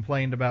what I've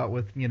complained about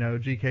with,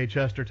 G.K.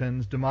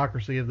 Chesterton's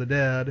Democracy of the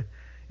Dead.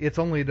 It's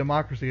only a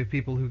democracy of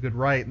people who could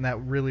write, and that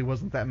really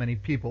wasn't that many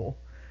people.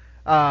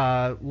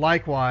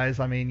 Likewise,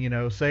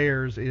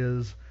 Sayers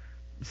is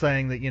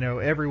saying that,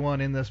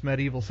 everyone in this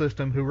medieval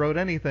system who wrote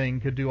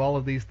anything could do all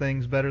of these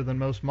things better than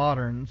most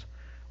moderns.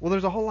 Well,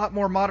 there's a whole lot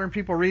more modern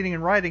people reading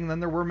and writing than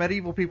there were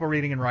medieval people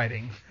reading and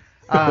writing.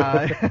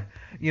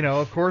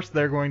 Of course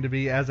they're going to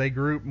be, as a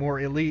group, more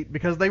elite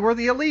because they were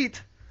the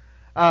elite.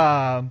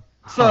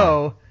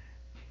 So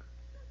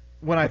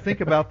when I think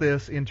about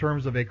this in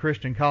terms of a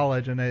Christian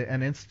college and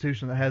an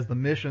institution that has the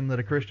mission that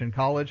a Christian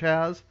college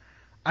has,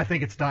 I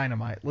think it's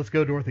dynamite. Let's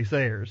go Dorothy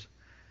Sayers.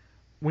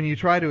 When you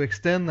try to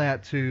extend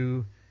that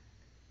to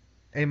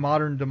a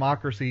modern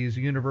democracy's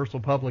universal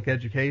public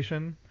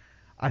education,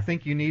 I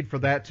think you need for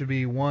that to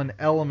be one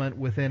element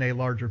within a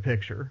larger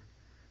picture.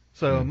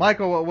 So,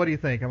 Michael, what do you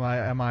think?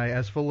 Am I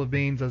as full of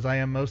beans as I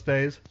am most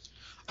days?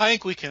 I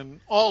think we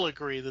can all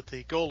agree that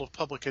the goal of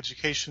public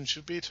education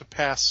should be to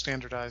pass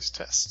standardized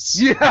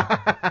tests. Yeah.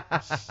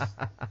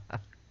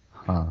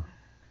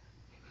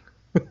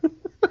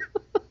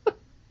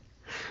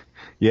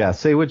 Yeah,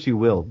 say what you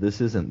will.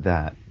 This isn't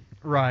that.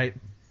 Right.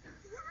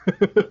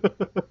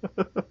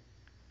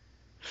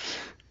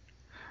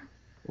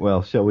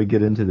 Well, shall we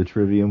get into the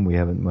trivium? We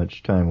haven't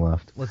much time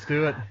left. Let's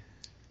do it.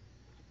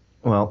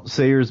 Well,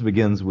 Sayers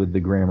begins with the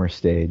grammar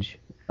stage,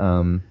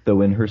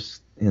 though in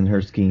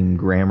her scheme,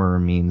 grammar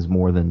means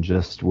more than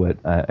just what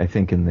I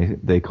think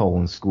they call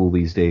in school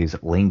these days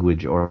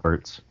language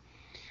arts.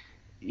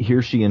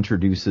 Here she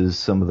introduces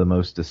some of the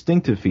most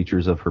distinctive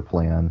features of her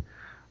plan,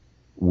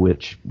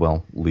 which,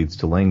 leads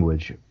to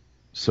language.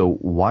 So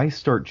why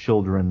start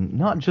children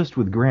not just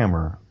with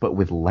grammar, but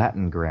with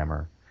Latin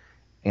grammar?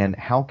 And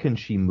how can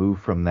she move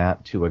from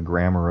that to a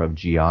grammar of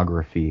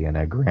geography and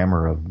a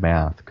grammar of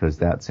math? Because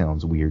that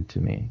sounds weird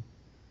to me.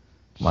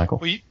 Michael?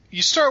 Well,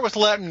 you start with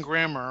Latin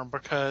grammar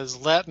because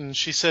Latin,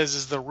 she says,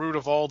 is the root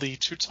of all the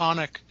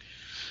Teutonic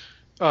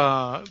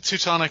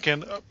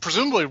and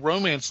presumably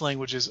Romance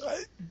languages.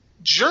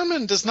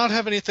 German does not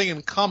have anything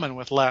in common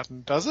with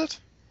Latin, does it?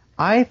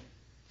 I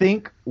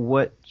think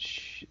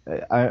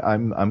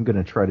I'm going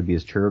to try to be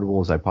as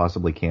charitable as I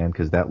possibly can,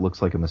 because that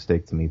looks like a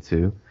mistake to me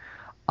too.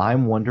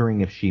 I'm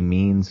wondering if she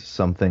means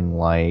something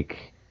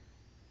like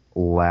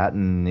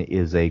Latin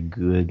is a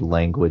good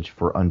language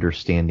for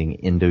understanding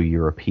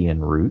Indo-European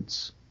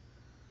roots.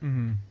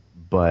 Mm-hmm.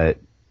 But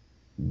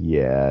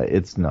yeah,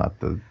 it's not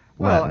the.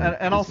 Well,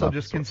 and also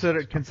just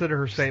consider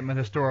her statement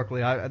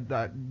historically.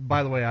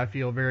 By the way, I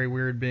feel very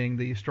weird being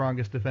the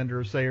strongest defender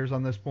of Sayers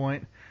on this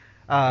point.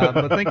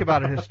 But think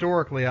about it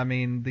historically. I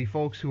mean, the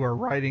folks who are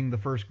writing the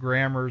first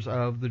grammars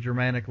of the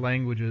Germanic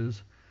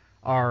languages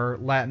are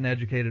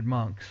Latin-educated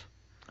monks.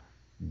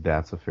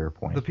 That's a fair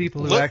point. The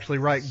people who actually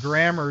write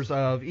grammars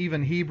of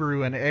even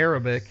Hebrew and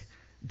Arabic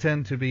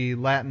tend to be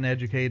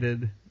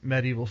Latin-educated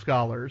medieval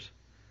scholars.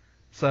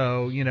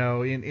 So,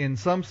 in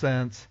some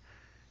sense,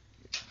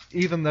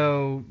 even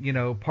though,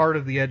 part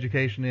of the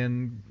education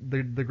in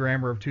the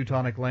grammar of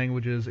Teutonic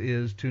languages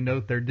is to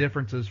note their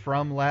differences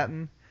from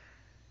Latin,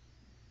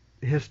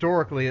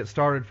 historically it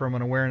started from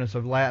an awareness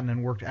of Latin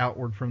and worked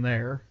outward from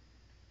there.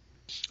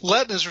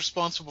 Latin is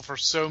responsible for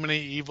so many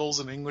evils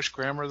in English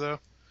grammar, though.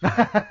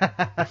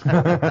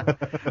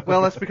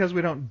 Well, that's because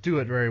we don't do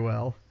it very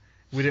well.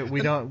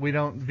 We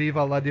don't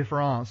viva la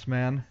différence,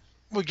 man.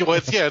 Well,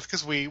 it's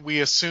because we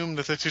assume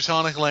that the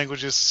Teutonic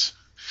languages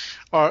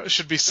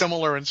should be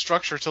similar in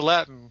structure to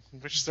Latin,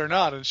 which they're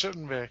not and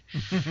shouldn't be.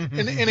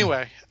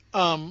 Anyway,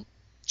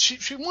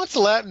 she wants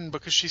Latin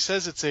because she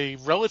says it's a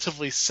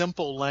relatively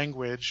simple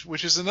language,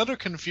 which is another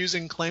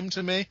confusing claim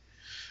to me.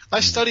 I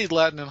studied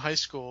Latin in high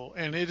school,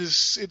 and it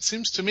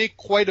seems to me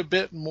quite a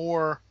bit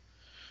more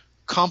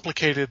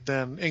complicated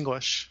than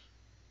English.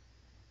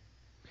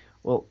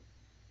 Well,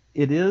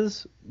 it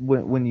is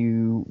when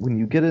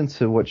you get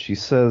into what she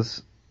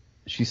says.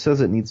 She says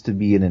it needs to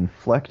be an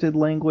inflected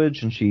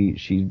language, and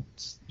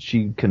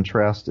she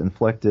contrasts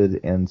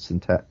inflected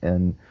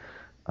and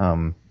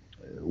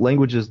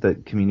languages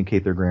that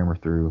communicate their grammar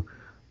through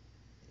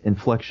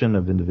inflection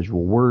of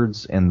individual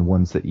words and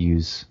ones that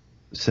use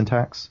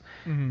syntax.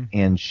 Mm-hmm.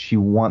 And she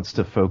wants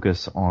to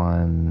focus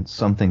on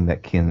something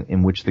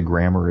in which the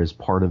grammar is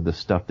part of the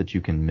stuff that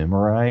you can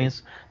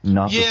memorize,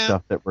 not the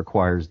stuff that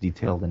requires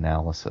detailed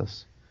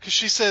analysis. Because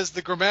she says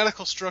the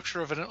grammatical structure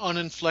of an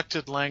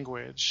uninflected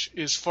language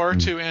is far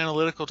too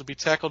analytical to be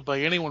tackled by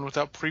anyone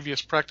without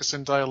previous practice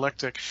in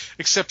dialectic,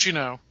 except,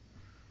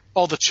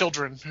 all the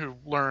children who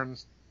learn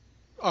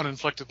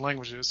uninflected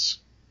languages.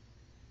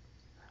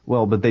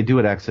 Well, but they do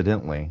it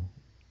accidentally,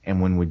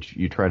 and when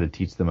you try to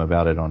teach them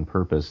about it on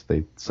purpose,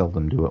 they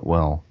seldom do it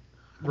well.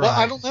 Right. Well,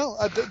 I don't know.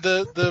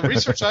 The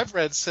research I've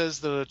read says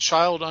that a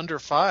child under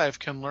 5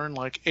 can learn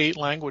like 8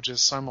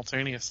 languages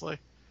simultaneously.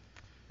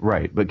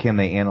 Right, but can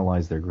they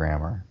analyze their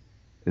grammar?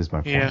 Is my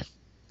point. Yeah,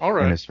 all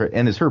right.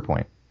 And is her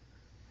point.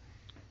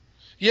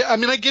 Yeah, I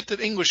mean, I get that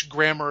English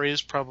grammar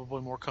is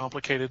probably more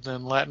complicated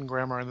than Latin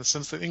grammar in the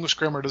sense that English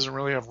grammar doesn't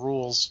really have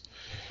rules.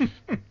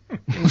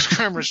 English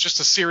grammar is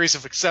just a series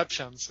of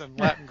exceptions, and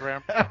Latin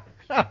grammar,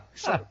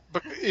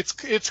 but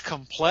it's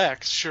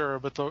complex, sure,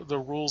 but the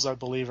rules, I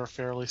believe, are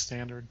fairly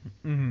standard.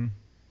 Mm-hmm.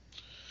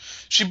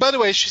 By the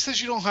way, she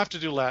says you don't have to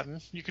do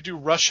Latin. You could do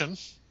Russian.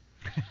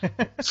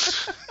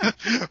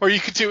 Or you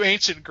could do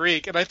ancient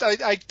Greek, and I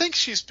think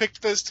she's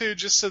picked those two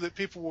just so that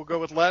people will go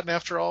with Latin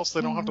after all, so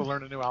they don't have to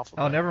learn a new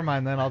alphabet. Oh, never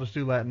mind then. I'll just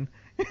do Latin.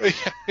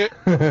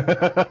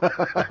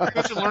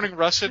 Imagine learning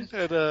Russian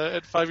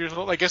at 5 years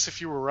old. I guess if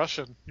you were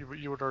Russian,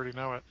 you would already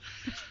know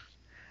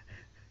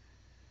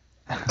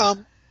it.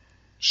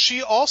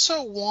 She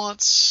also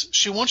wants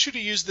you to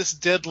use this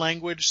dead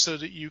language so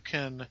that you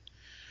can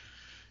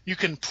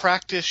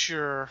practice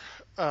your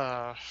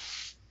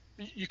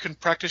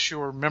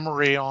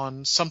memory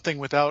on something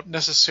without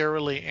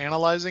necessarily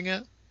analyzing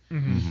it.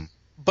 Mm-hmm.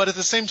 But at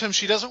the same time,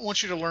 she doesn't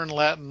want you to learn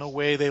Latin the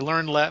way they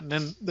learned Latin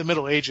in the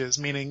Middle Ages,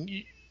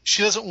 meaning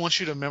she doesn't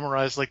want you to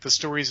memorize like the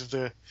stories of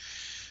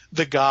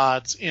the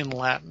gods in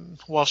Latin,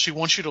 while she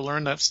wants you to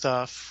learn that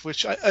stuff,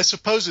 which I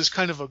suppose is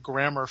kind of a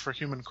grammar for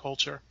human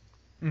culture.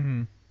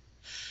 Mm-hmm.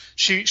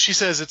 She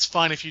says it's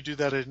fine if you do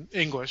that in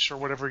English or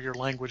whatever your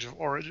language of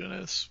origin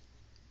is.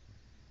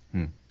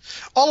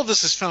 All of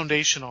this is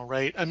foundational,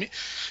 right? I mean,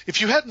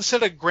 if you hadn't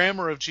said a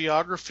grammar of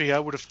geography, I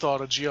would have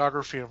thought a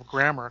geography of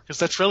grammar, because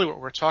that's really what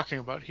we're talking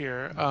about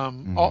here.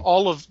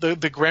 All of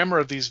the grammar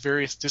of these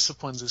various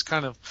disciplines is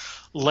kind of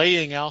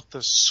laying out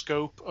the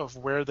scope of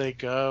where they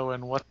go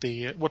and what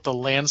the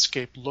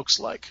landscape looks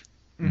like.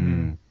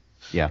 Mm-hmm.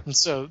 Yeah. And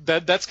so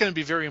that's going to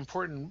be very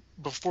important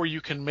before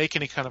you can make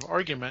any kind of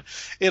argument.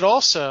 It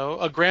also,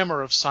 a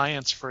grammar of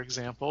science, for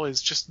example,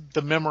 is just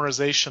the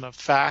memorization of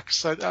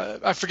facts.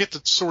 I forget the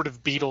sort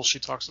of beetle she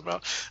talks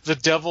about. The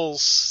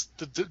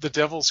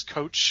devil's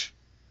coach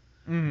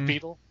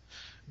beetle.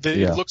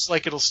 It looks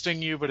like it'll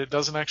sting you, but it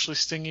doesn't actually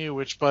sting you,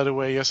 which, by the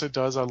way, yes, it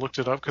does. I looked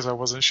it up because I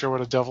wasn't sure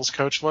what a devil's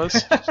coach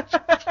was.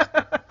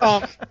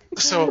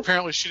 So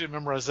apparently she didn't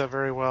memorize that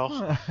very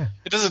well.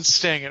 It doesn't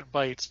sting, it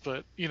bites,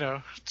 but,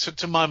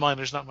 to my mind,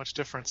 there's not much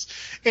difference.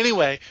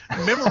 Anyway,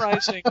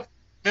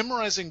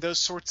 memorizing those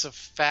sorts of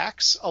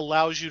facts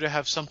allows you to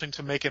have something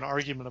to make an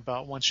argument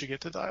about once you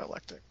get to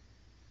dialectic.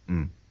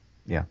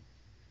 Yeah.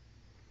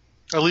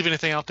 I leave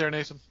anything out there,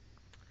 Nathan?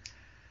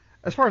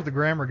 As far as the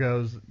grammar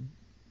goes,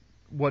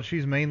 what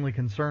she's mainly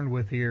concerned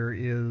with here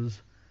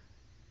is,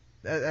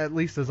 at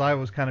least as I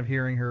was kind of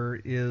hearing her,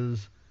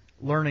 is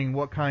learning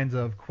what kinds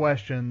of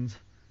questions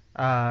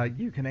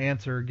you can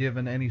answer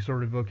given any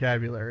sort of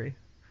vocabulary.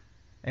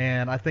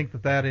 And I think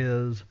that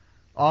is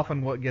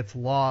often what gets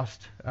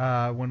lost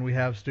when we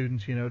have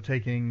students,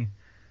 taking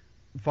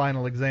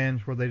final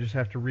exams where they just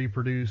have to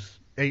reproduce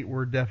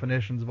 8-word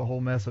definitions of a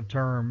whole mess of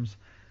terms,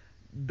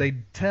 they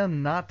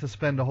tend not to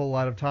spend a whole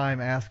lot of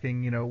time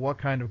asking, what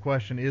kind of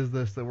question is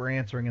this that we're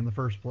answering in the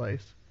first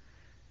place.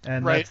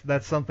 And Right.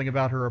 that's something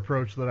about her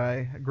approach that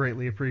I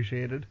greatly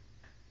appreciated.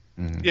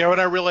 Mm. Yeah, when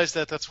I realized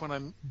that, that's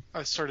when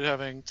I started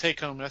having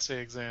take-home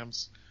essay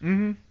exams.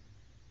 Mm-hmm.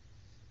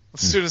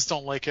 Students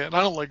don't like it, and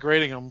I don't like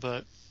grading them,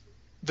 but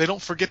they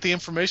don't forget the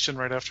information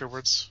right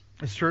afterwards.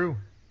 It's true.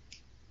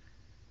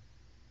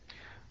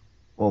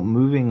 Well,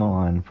 moving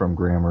on from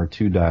grammar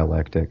to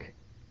dialectic,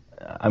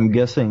 I'm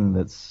guessing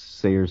that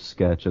Sayer's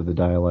sketch of the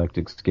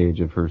dialectic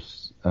stage of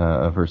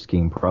her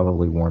scheme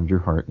probably warmed your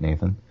heart,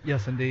 Nathan.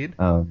 Yes, indeed.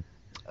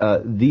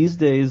 These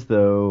days,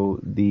 though,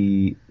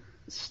 the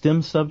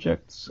STEM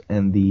subjects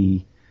and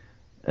the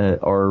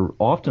are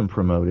often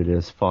promoted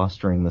as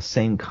fostering the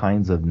same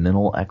kinds of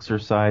mental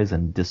exercise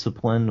and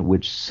discipline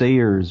which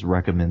Sayers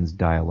recommends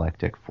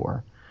dialectic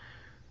for.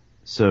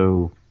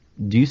 So,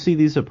 do you see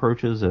these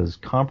approaches as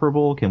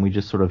comparable? Can we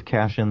just sort of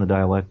cash in the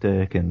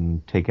dialectic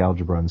and take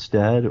algebra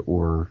instead,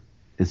 or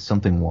is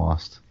something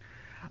lost?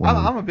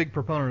 I'm a big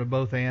proponent of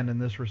both and in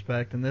this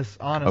respect, and this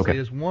honestly Okay.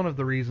 is one of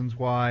the reasons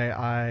why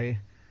I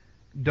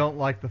don't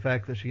like the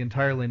fact that she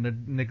entirely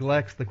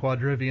neglects the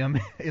quadrivium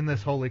in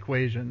this whole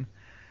equation.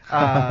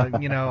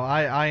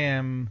 I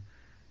am,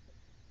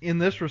 in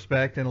this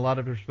respect, in a lot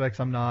of respects,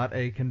 I'm not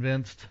a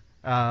convinced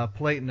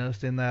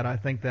Platonist in that I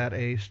think that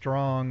a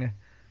strong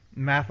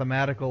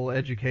mathematical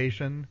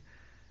education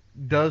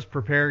does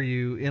prepare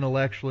you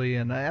intellectually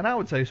and I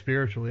would say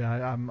spiritually.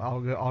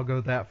 I'll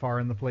go that far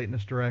in the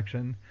Platonist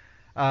direction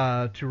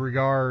to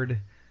regard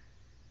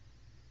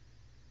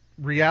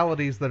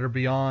realities that are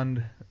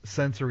beyond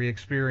sensory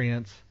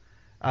experience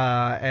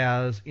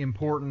as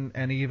important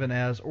and even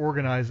as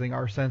organizing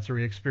our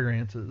sensory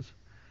experiences.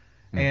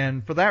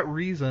 And for that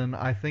reason,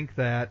 I think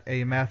that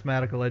a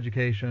mathematical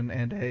education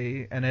and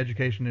an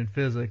education in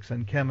physics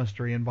and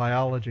chemistry and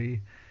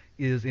biology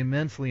is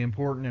immensely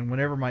important, and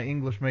whenever my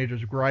English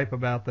majors gripe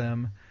about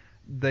them,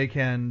 they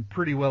can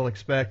pretty well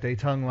expect a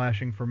tongue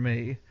lashing from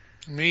me.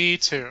 Me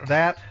too.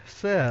 That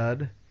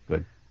said,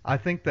 Good. I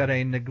think that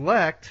a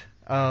neglect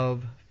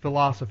of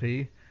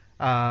philosophy,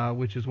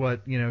 which is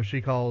what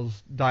she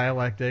calls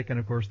dialectic, and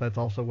of course that's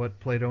also what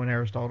Plato and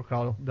Aristotle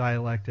call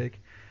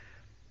dialectic,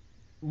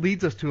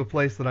 leads us to a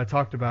place that I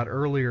talked about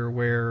earlier,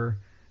 where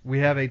we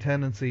have a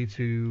tendency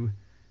to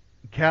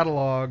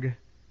catalog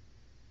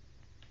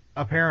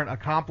apparent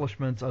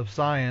accomplishments of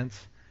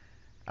science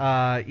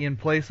in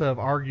place of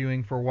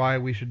arguing for why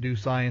we should do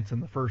science in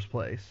the first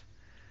place.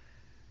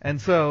 And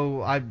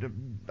so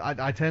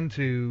I tend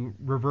to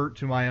revert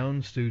to my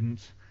own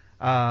students,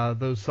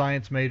 those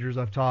science majors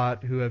I've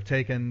taught who have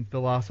taken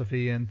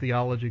philosophy and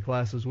theology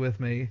classes with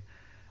me.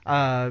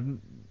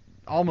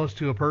 Almost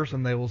to a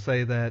person, they will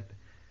say that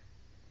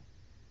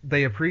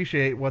they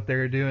appreciate what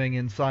they're doing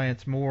in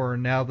science more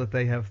now that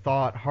they have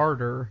thought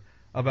harder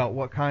about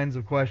what kinds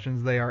of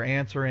questions they are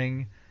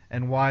answering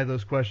and why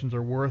those questions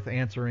are worth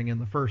answering in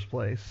the first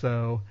place.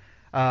 So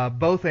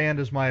both and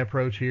is my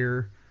approach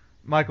here.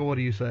 Michael, what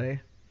do you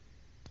say?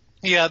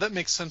 Yeah, that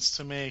makes sense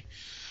to me.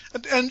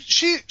 And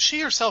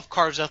she herself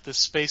carves out this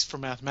space for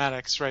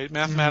mathematics, right?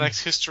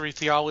 Mathematics, history,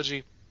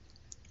 theology,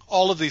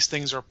 all of these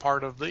things are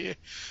part of the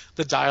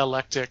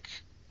dialectic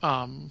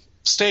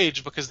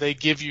stage because they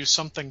give you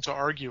something to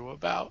argue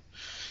about.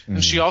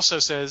 And she also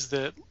says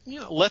that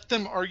let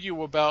them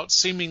argue about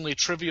seemingly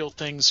trivial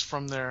things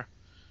from their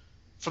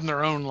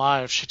own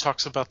lives. She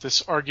talks about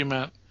this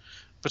argument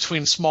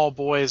between small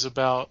boys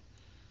about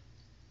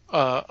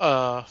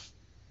a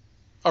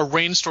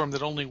rainstorm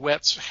that only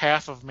wets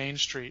half of Main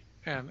Street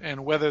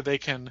and whether they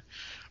can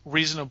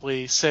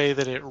reasonably say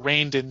that it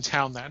rained in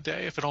town that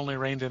day if it only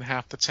rained in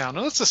half the town.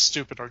 And that's a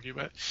stupid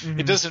argument.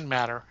 It doesn't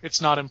matter.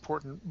 It's not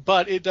important.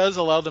 But it does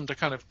allow them to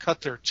kind of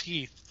cut their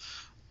teeth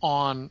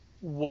on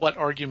what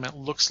argument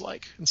looks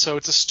like. And so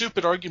it's a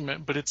stupid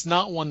argument, but it's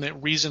not one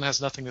that reason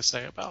has nothing to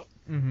say about.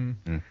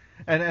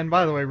 And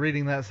by the way,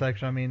 reading that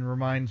section,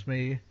 reminds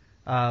me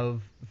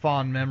of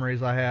fond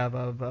memories I have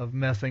of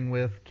messing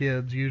with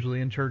kids,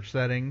 usually in church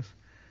settings,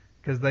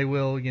 because they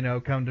will,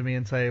 come to me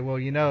and say, well,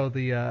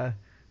 the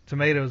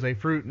tomato is a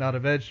fruit, not a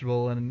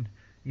vegetable, and,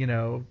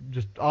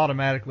 just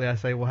automatically I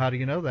say, well, how do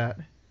you know that?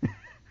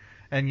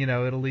 And,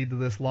 it'll lead to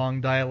this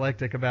long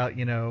dialectic about,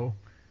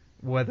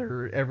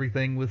 whether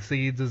everything with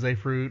seeds is a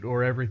fruit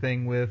or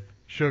everything with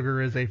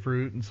sugar is a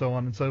fruit, and so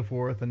on and so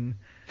forth. And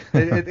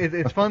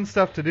it's fun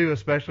stuff to do,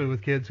 especially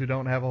with kids who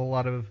don't have a whole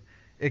lot of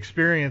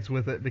experience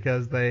with it,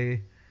 because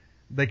they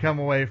come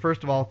away,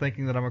 first of all,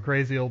 thinking that I'm a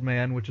crazy old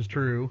man, which is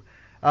true,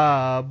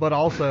 but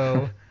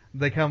also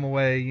they come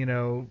away,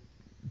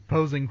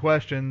 posing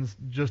questions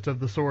just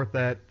of the sort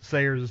that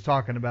Sayers is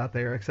talking about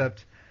there,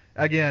 except,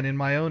 again, in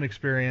my own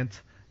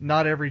experience,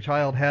 not every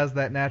child has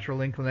that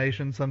natural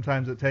inclination.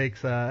 Sometimes it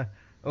takes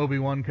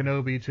Obi-Wan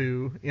Kenobi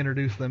to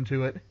introduce them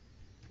to it.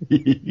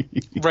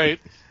 Right.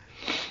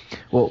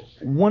 Well,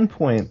 one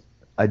point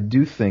I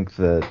do think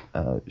that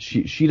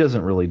she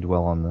doesn't really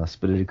dwell on this,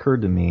 but it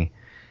occurred to me,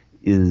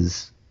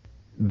 is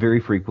very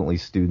frequently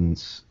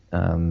students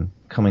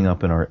coming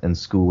up in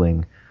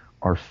schooling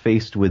are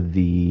faced with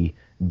the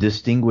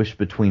distinguish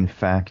between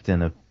fact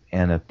and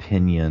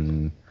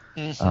opinion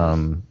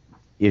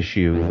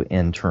issue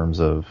in terms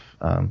of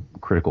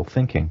critical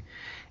thinking.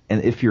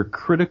 And if your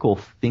critical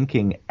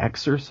thinking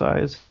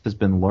exercise has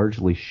been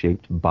largely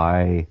shaped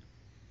by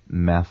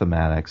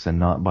mathematics and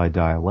not by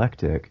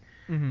dialectic,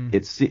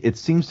 it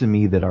seems to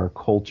me that our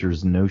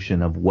culture's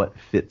notion of what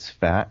fits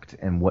fact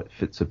and what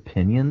fits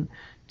opinion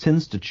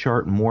tends to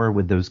chart more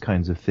with those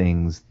kinds of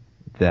things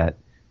that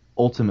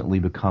ultimately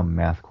become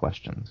math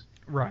questions.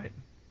 Right.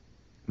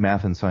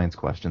 Math and science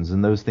questions.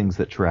 And those things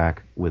that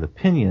track with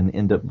opinion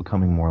end up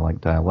becoming more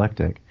like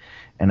dialectic.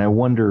 And I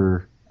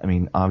wonder, I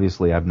mean,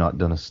 obviously I've not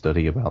done a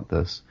study about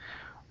this,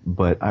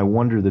 but I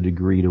wonder the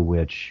degree to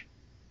which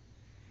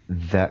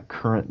that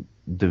current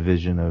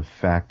division of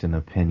fact and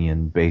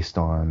opinion based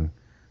on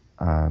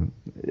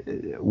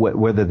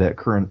whether that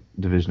current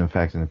division of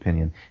fact and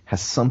opinion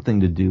has something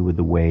to do with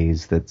the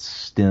ways that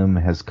STEM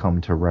has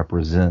come to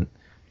represent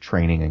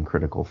training in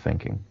critical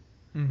thinking.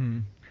 Mm-hmm.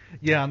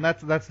 Yeah, and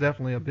that's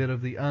definitely a bit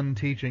of the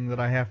unteaching that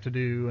I have to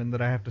do and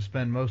that I have to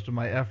spend most of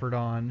my effort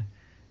on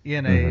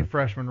in a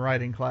freshman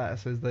writing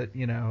class, is that,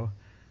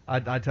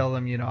 I tell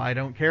them, I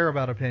don't care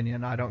about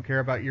opinion. I don't care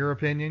about your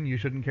opinion. You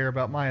shouldn't care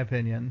about my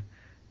opinion.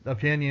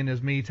 Opinion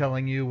is me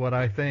telling you what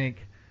I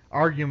think.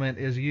 Argument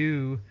is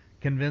you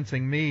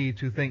convincing me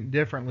to think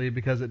differently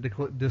because it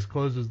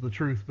discloses the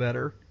truth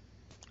better.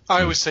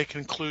 I always say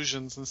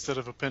conclusions instead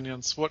of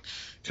opinions. What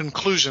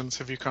conclusions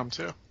have you come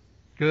to?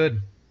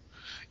 Good.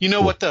 You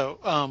know what,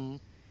 though?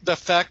 The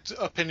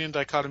fact-opinion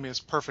dichotomy is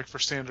perfect for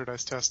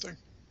standardized testing.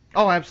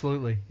 Oh,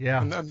 absolutely.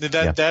 Yeah. And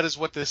that is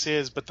what this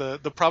is. But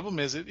the problem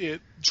is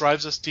it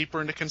drives us deeper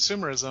into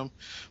consumerism,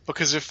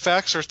 because if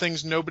facts are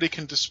things nobody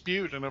can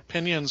dispute and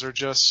opinions are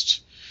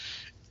just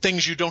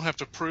things you don't have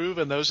to prove,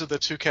 and those are the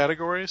two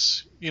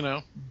categories,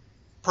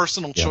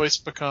 personal choice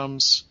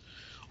becomes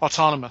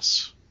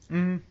autonomous.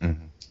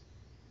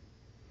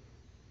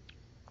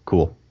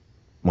 Cool.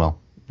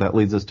 Well, that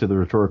leads us to the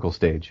rhetorical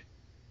stage.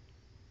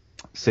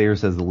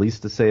 Sayers has the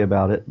least to say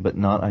about it, but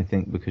not, I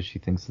think, because she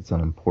thinks it's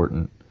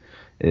unimportant.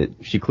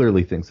 She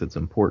clearly thinks it's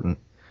important.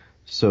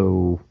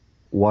 So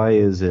why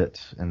is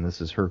it, and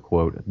this is her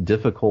quote,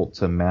 difficult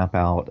to map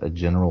out a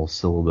general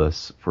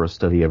syllabus for a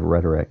study of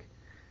rhetoric?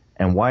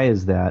 And why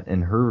is that,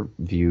 in her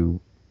view,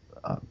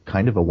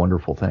 kind of a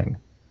wonderful thing?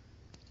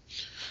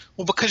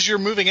 Well, because you're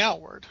moving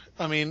outward.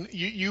 I mean,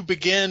 you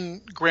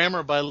begin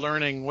grammar by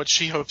learning what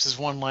she hopes is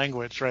one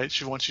language, right?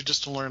 She wants you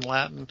just to learn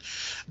Latin.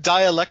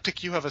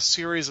 Dialectic, you have a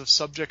series of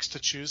subjects to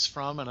choose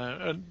from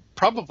and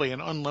probably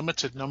an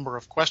unlimited number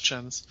of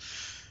questions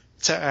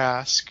to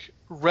ask.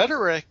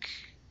 Rhetoric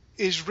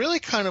is really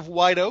kind of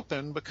wide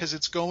open because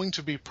it's going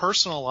to be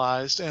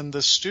personalized, and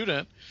the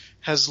student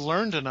has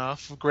learned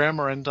enough of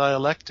grammar and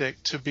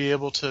dialectic to be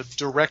able to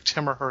direct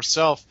him or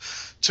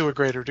herself to a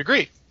greater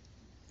degree.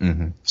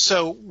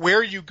 So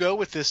where you go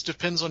with this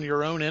depends on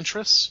your own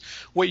interests,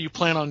 what you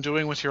plan on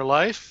doing with your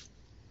life.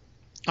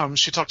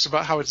 She talks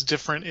about how it's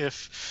different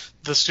if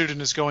the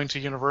student is going to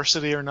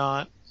university or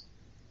not.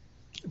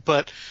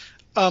 But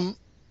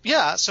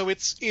so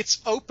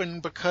it's open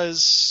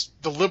because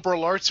the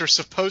liberal arts are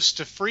supposed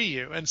to free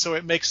you, and so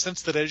it makes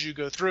sense that as you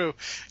go through,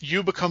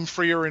 you become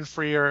freer and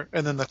freer,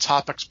 and then the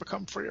topics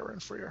become freer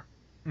and freer.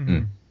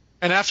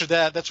 And after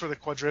that, that's where the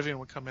quadrivium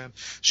would come in.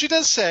 She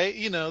does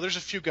say, there's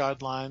a few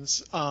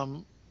guidelines.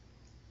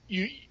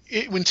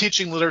 When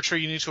teaching literature,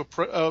 you need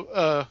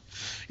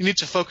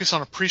to focus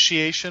on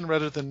appreciation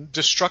rather than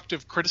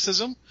destructive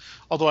criticism.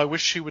 Although I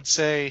wish she would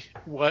say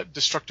what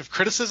destructive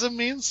criticism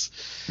means.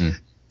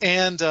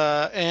 And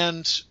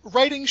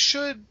writing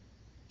should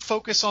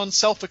focus on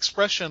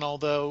self-expression.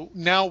 Although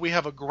now we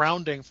have a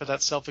grounding for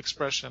that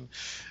self-expression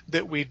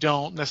that we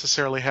don't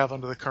necessarily have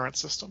under the current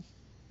system.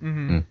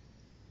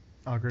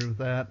 I'll agree with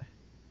that.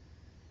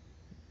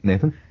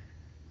 Nathan?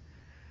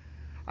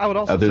 I would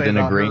also Other say than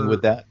agreeing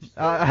with that?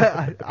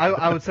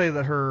 I would say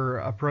that her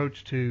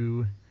approach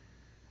to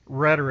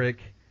rhetoric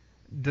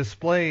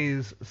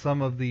displays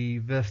some of the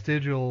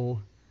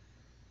vestigial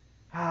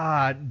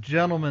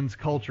gentleman's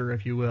culture,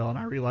 if you will. And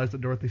I realize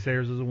that Dorothy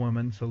Sayers is a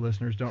woman, so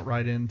listeners don't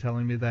write in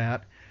telling me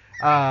that.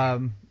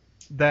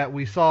 That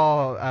we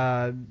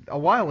saw a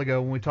while ago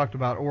when we talked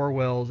about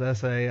Orwell's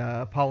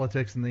essay,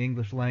 Politics in the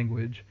English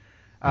Language.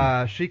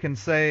 She can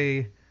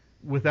say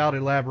without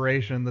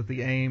elaboration that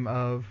the aim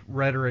of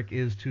rhetoric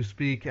is to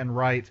speak and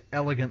write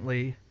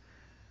elegantly.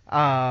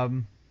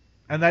 And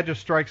that just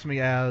strikes me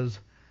as,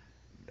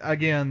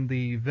 again,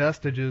 the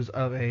vestiges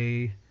of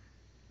a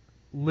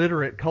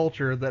literate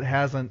culture that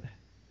hasn't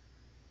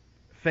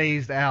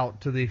phased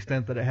out to the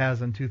extent that it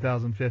has in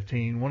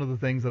 2015. One of the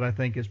things that I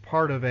think is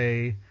part of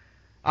I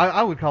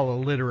would call it a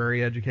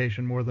literary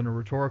education more than a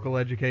rhetorical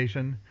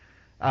education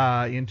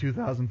in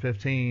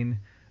 2015,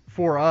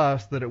 for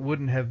us, that it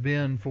wouldn't have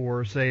been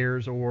for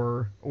Sayers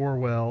or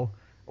Orwell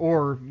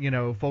or,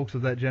 folks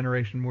of that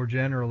generation more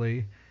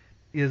generally,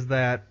 is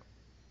that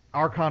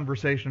our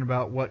conversation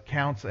about what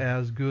counts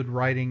as good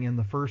writing in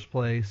the first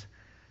place,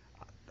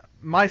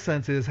 my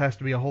sense is has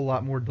to be a whole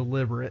lot more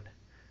deliberate,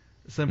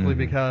 simply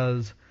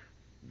because,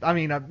 I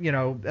mean,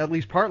 at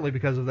least partly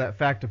because of that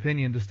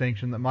fact-opinion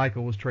distinction that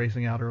Michael was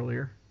tracing out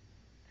earlier.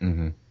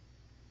 Mm-hmm.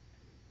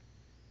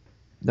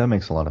 That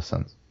makes a lot of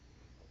sense.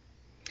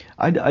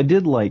 I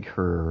did like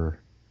her.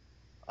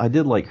 I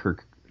did like her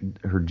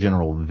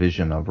general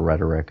vision of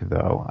rhetoric,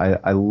 though.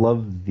 I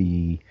love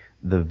the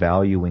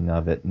valuing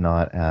of it,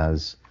 not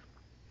as,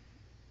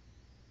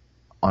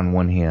 on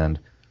one hand,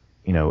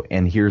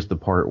 and here's the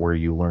part where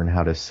you learn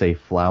how to say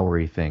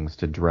flowery things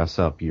to dress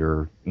up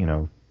your,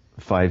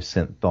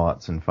 5-cent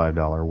thoughts and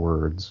 $5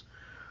 words,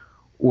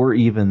 or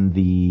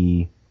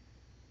even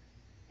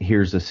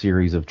here's a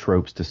series of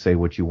tropes to say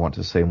what you want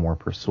to say more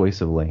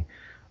persuasively,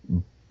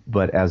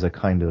 but as a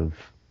kind of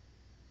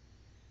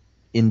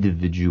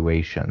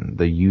individuation,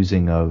 the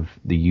using of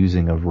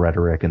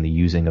rhetoric and the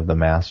using of the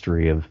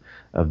mastery of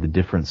the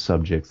different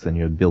subjects and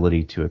your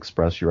ability to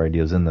express your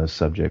ideas in those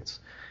subjects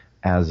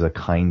as a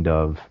kind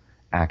of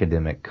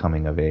academic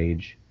coming of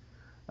age.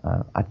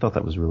 I thought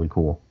that was really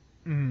cool.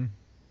 Mm-hmm.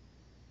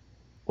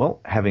 Well,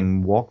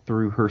 having walked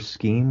through her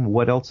scheme,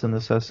 what else in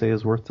this essay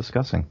is worth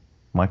discussing?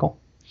 Michael?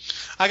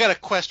 I got a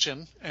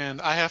question,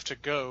 and I have to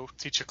go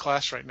teach a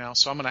class right now,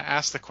 so I'm going to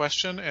ask the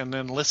question and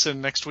then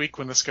listen next week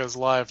when this goes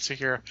live to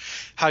hear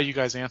how you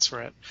guys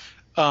answer it.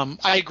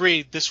 I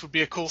agree this would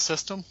be a cool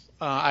system.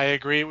 I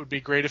agree it would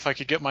be great if I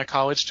could get my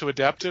college to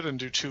adapt it and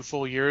do 2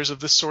 full years of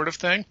this sort of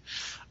thing.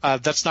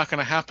 That's not going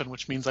to happen,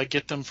 which means I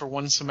get them for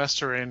 1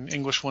 semester in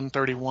English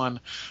 131.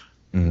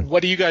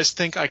 What do you guys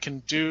think I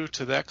can do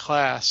to that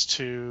class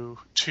to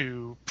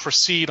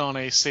proceed on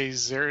a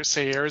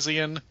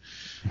Sayersian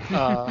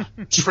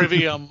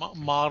trivium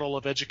model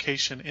of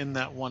education in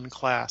that one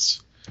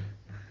class?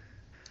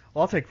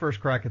 Well, I'll take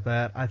first crack at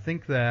that. I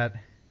think that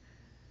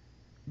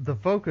the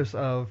focus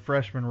of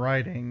freshman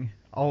writing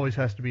always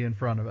has to be in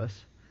front of us.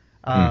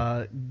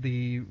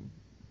 The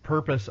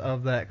purpose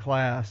of that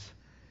class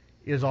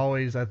is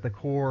always at the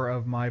core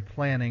of my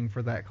planning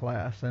for that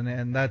class,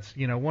 and that's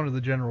one of the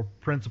general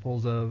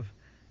principles of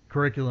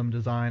curriculum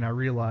design, I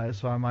realize,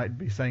 so I might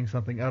be saying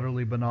something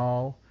utterly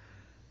banal,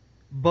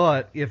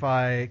 but if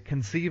I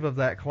conceive of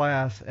that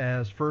class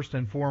as first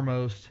and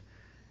foremost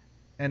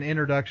an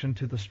introduction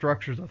to the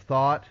structures of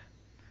thought,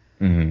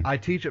 I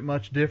teach it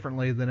much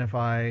differently than if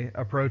I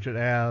approach it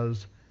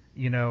as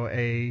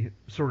a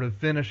sort of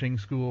finishing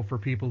school for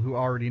people who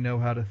already know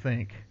how to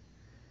think.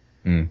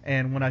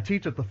 And when I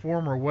teach it the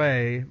former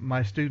way,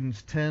 my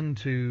students tend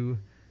to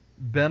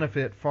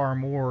benefit far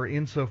more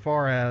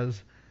insofar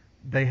as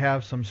they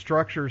have some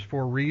structures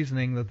for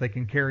reasoning that they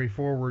can carry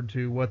forward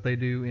to what they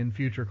do in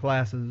future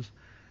classes.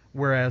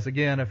 Whereas,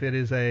 again, if it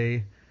is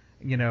a,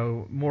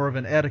 more of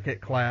an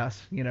etiquette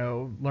class,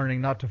 learning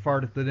not to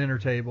fart at the dinner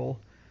table,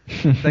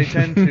 they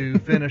tend to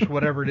finish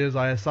whatever it is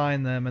I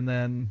assign them and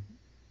then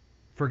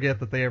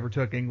forget that they ever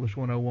took English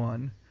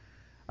 101.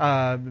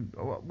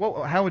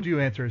 How would you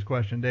answer his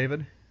question,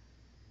 David?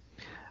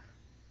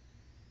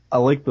 I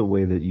like the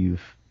way that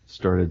you've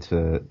started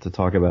to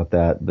talk about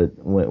that, but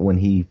when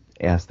he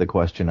asked the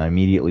question, I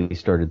immediately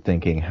started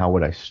thinking, how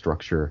would I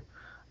structure,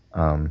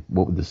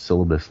 what would the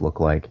syllabus look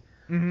like?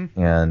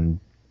 And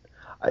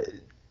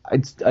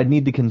I'd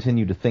need to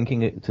continue to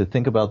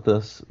think about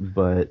this,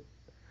 but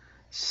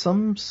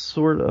some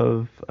sort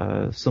of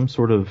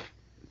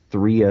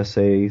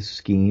 3-essay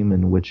scheme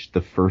in which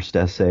the first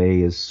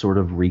essay is sort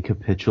of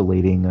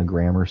recapitulating a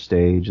grammar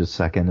stage, the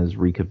second is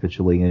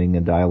recapitulating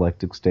a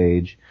dialectic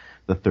stage,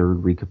 the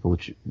third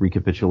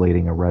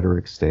recapitulating a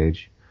rhetoric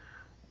stage.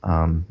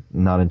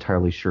 Not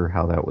entirely sure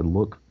how that would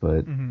look,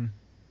 but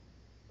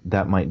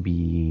that might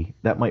be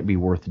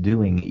worth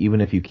doing,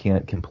 even if you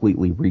can't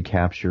completely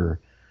recapture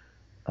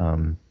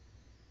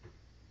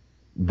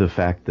the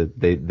fact that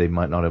they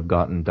might not have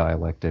gotten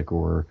dialectic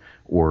or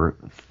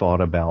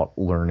thought about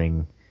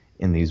learning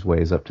in these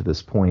ways up to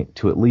this point,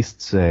 to at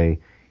least say,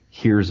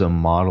 here's a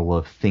model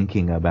of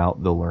thinking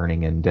about the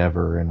learning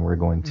endeavor, and we're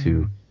going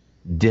to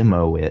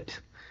demo it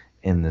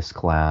in this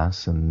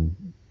class,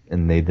 and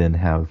they then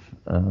have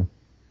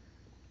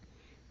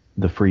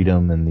the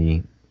freedom and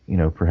the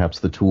perhaps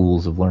the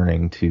tools of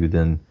learning to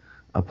then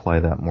apply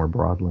that more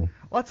broadly.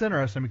 Well, that's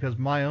interesting, because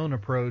my own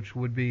approach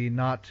would be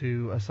not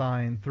to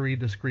assign 3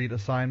 discrete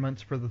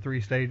assignments for the 3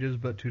 stages,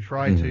 but to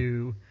try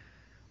to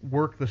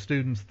work the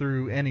students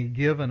through any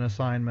given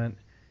assignment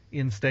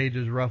in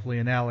stages roughly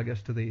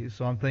analogous to these.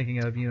 So I'm thinking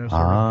of, sort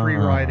of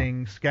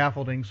pre-writing,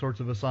 scaffolding sorts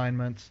of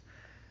assignments,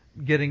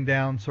 getting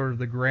down sort of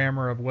the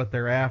grammar of what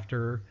they're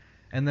after,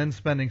 and then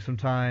spending some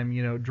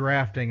time,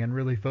 drafting and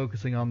really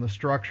focusing on the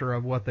structure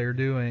of what they're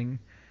doing.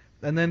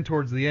 And then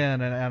towards the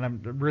end,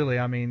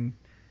 and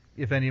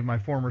if any of my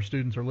former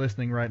students are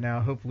listening right now,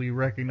 hopefully you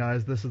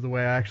recognize this is the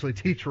way I actually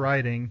teach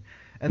writing.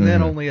 And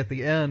then only at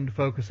the end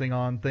focusing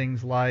on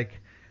things like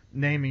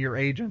naming your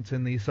agents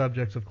in these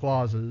subjects of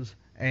clauses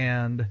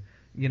and,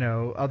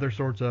 other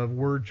sorts of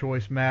word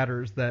choice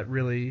matters that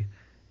really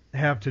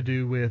have to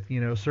do with,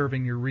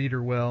 serving your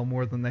reader well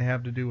more than they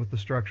have to do with the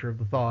structure of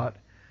the thought.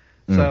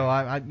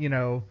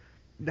 So,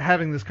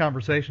 having this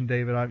conversation,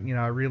 David,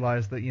 I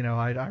realized that,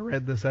 I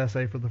read this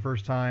essay for the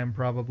first time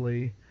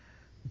probably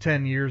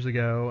 10 years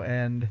ago,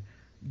 and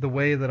the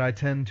way that I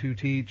tend to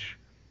teach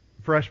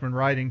freshman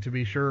writing, to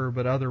be sure,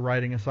 but other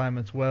writing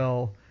assignments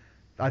well,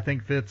 I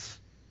think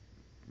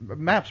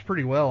maps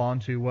pretty well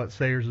onto what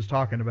Sayers is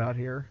talking about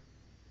here.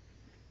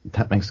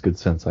 That makes good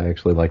sense. I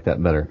actually like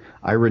that better.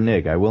 I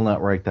renege. I will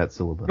not write that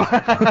syllabus.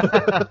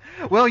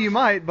 Well, you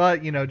might,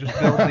 but, just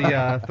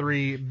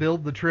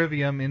build the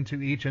trivium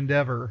into each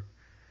endeavor.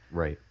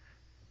 Right.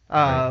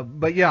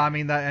 But yeah,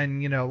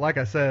 like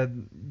I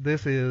said,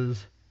 this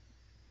is,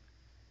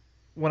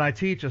 when I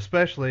teach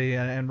especially,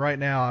 and right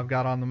now I've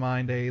got on the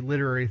mind a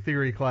literary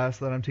theory class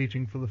that I'm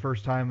teaching for the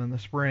first time in the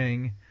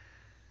spring.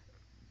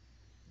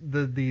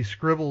 The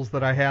scribbles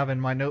that I have in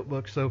my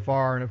notebook so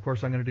far, and of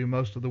course I'm going to do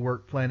most of the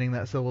work planning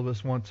that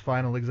syllabus once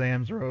final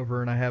exams are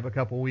over, and I have a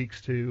couple weeks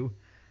to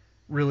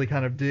really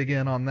kind of dig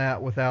in on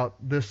that without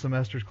this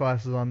semester's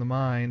classes on the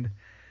mind,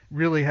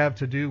 really have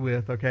to do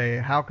with, okay,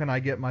 how can I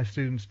get my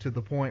students to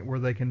the point where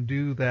they can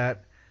do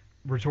that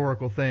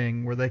rhetorical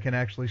thing, where they can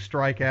actually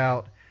strike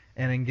out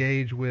and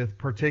engage with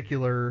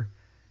particular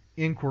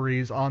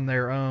inquiries on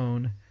their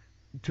own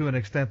to an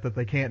extent that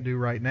they can't do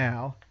right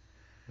now.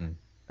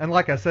 And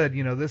like I said,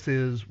 this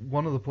is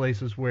one of the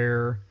places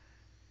where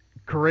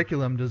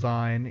curriculum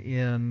design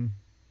in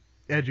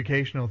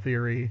educational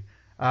theory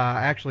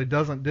actually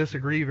doesn't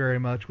disagree very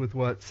much with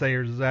what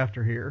Sayers is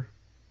after here.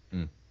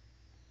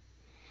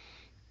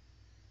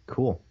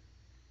 Cool.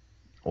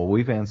 Well,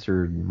 we've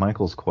answered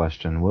Michael's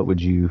question.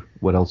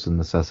 What else in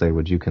this essay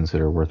would you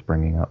consider worth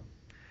bringing up?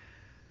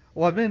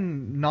 Well, I've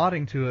been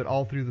nodding to it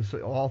all through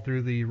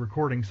the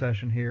recording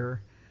session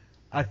here.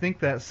 I think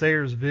that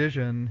Sayers'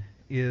 vision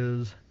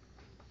is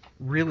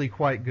really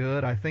quite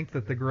good. I think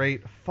that the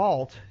great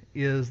fault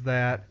is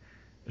that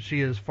she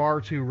is far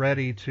too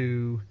ready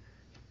to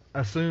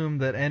assume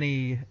that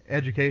any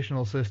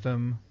educational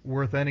system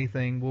worth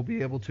anything will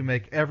be able to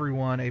make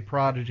everyone a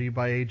prodigy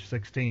by age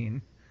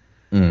 16.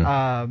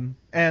 And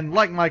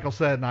like Michael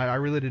said, and I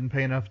really didn't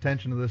pay enough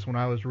attention to this when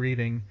I was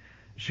reading,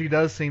 she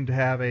does seem to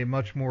have a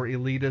much more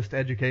elitist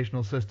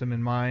educational system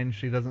in mind.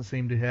 She doesn't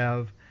seem to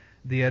have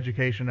the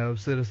education of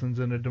citizens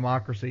in a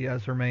democracy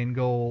as her main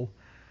goal.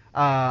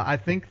 I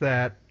think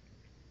that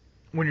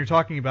when you're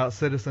talking about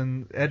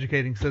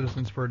educating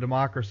citizens for a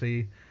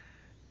democracy,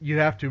 you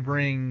have to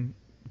bring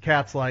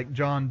cats like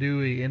John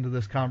Dewey into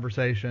this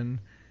conversation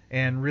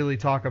and really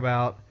talk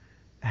about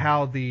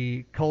how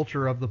the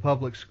culture of the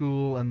public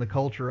school and the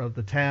culture of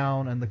the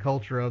town and the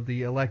culture of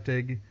the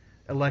elected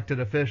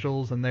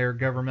officials and their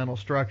governmental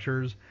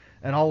structures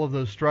and all of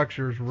those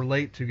structures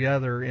relate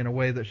together in a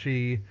way that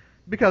she,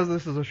 because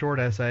this is a short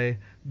essay,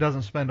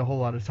 doesn't spend a whole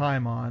lot of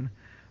time on.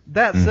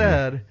 That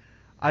said,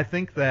 I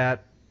think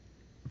that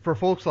for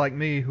folks like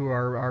me who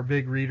are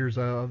big readers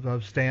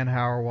of Stan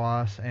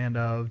Hauerwas and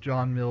of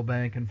John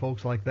Milbank and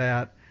folks like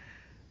that,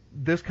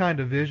 this kind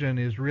of vision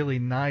is really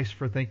nice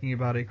for thinking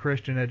about a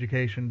Christian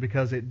education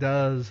because it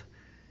does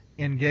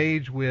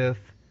engage with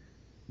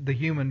the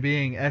human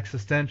being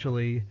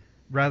existentially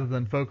rather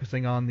than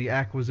focusing on the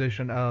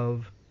acquisition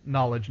of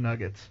knowledge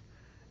nuggets.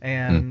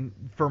 And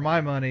for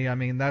my money,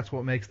 that's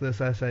what makes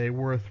this essay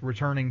worth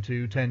returning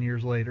to 10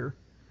 years later.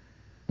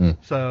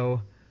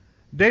 So,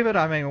 David,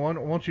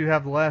 won't you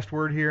have the last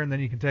word here, and then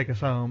you can take us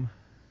home?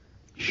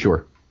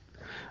 Sure.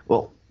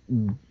 Well,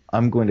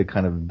 I'm going to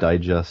kind of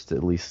digest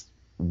at least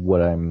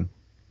what I'm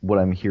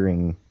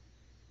hearing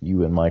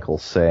you and Michael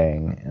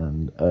saying,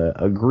 and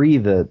agree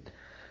that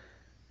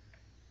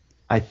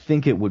I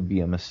think it would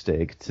be a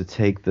mistake to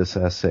take this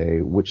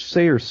essay, which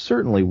Sayers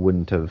certainly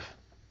didn't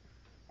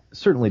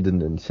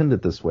intend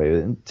it this way,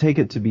 and take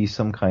it to be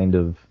some kind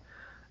of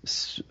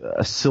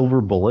a silver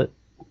bullet.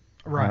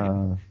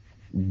 Right.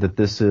 That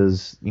this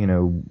is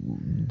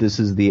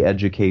the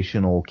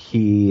educational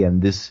key,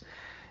 and this,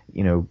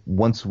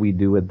 once we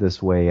do it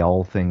this way,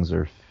 all things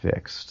are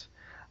fixed.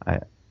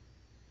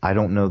 I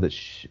don't know that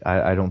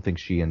I don't think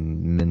she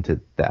meant it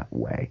that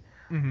way.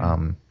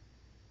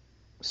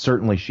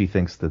 Certainly she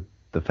thinks that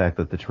the fact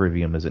that the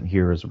trivium isn't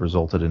here has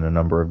resulted in a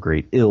number of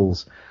great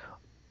ills,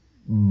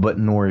 but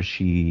nor is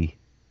she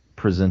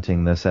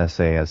presenting this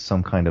essay as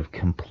some kind of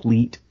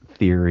complete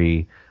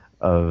theory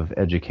of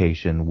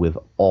education with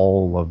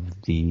all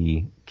of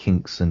the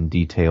kinks and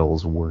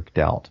details worked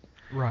out.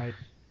 Right.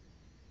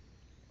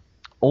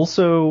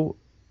 Also,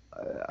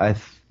 I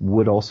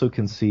would also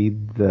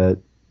concede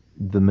that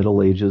the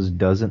Middle Ages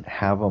doesn't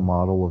have a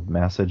model of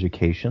mass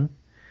education,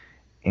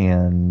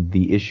 and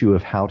the issue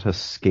of how to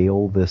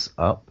scale this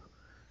up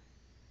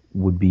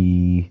would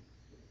be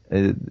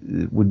a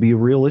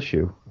real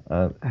issue.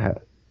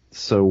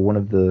 So one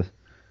of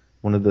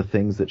the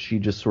things that she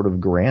just sort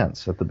of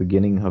grants at the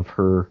beginning of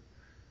her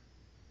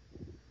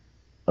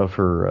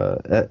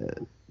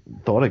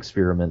thought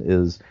experiment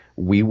is,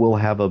 we will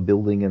have a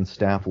building and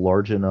staff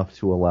large enough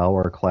to allow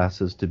our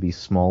classes to be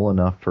small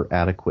enough for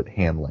adequate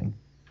handling.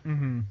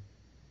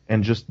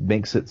 And just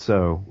makes it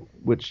so,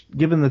 which,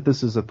 given that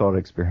this is a thought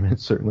experiment,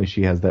 certainly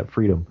she has that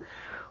freedom.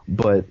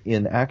 But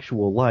in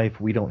actual life,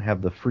 we don't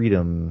have the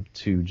freedom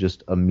to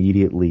just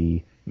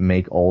immediately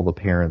make all the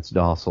parents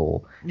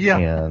docile. Yeah.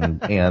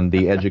 And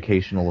the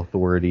educational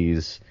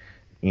authorities,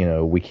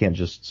 we can't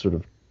just sort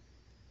of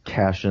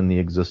cash in the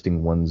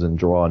existing ones and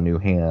draw a new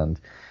hand.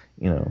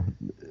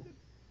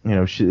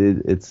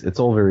 It's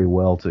all very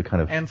well to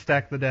kind of And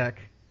stack the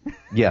deck.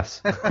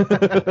 Yes.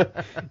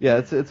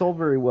 Yeah, it's all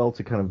very well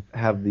to kind of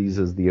have these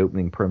as the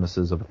opening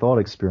premises of a thought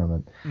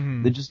experiment.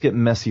 Mhm. They just get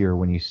messier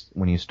when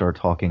you start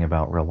talking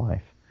about real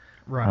life.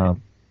 Right.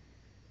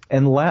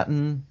 And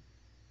Latin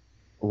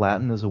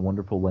is a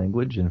wonderful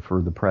language, and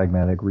for the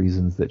pragmatic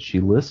reasons that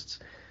she lists,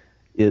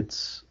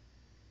 it's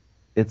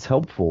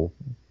helpful,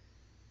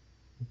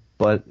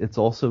 but it's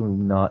also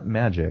not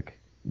magic.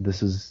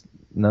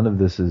 None of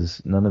this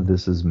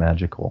is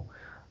magical.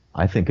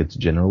 I think it's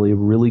generally a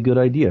really good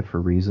idea for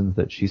reasons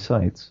that she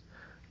cites,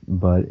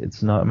 but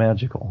it's not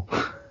magical.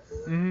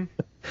 Mm-hmm.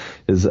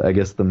 Is, I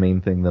guess, the main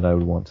thing that I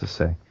would want to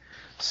say.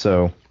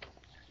 So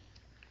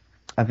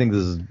I think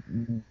this is a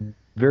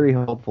very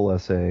helpful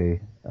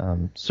essay.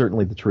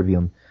 Certainly the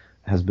trivium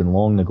has been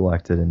long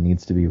neglected and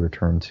needs to be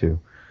returned to.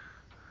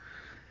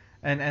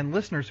 And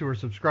listeners who are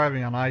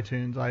subscribing on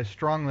iTunes, I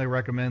strongly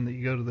recommend that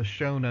you go to the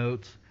show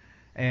notes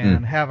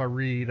and have a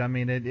read. I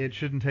mean, it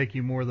shouldn't take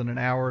you more than an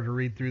hour to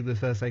read through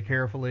this essay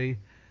carefully.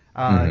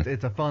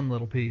 It's a fun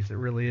little piece. It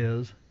really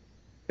is.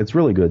 It's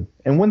really good.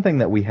 And one thing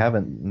that we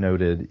haven't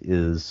noted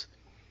is,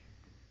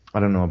 I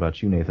don't know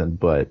about you, Nathan,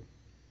 but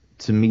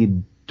to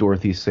me,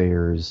 Dorothy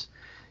Sayers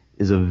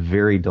is a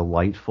very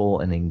delightful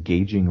and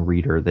engaging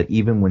reader that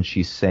even when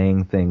she's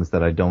saying things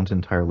that I don't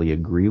entirely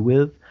agree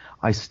with,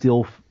 I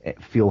still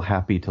feel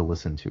happy to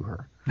listen to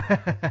her.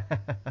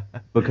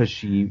 Because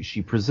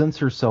she presents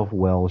herself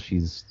well.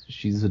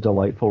 She's a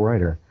delightful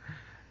writer.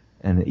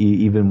 And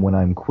even when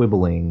I'm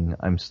quibbling,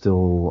 I'm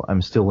still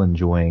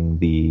enjoying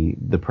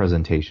the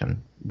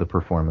presentation, the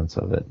performance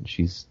of it.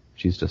 She's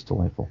just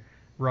delightful.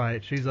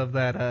 Right. She's of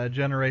that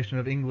generation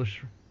of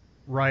English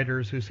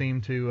writers who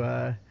seem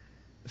to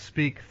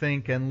speak,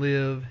 think, and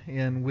live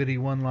in witty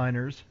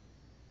one-liners.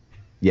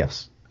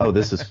 Yes. Oh,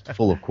 this is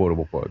full of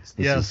quotable quotes.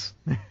 This is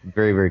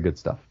very, very good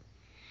stuff.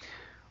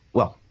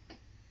 Well,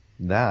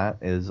 that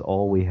is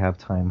all we have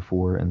time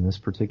for in this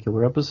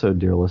particular episode,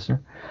 dear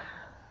listener.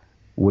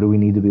 What do we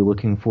need to be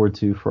looking forward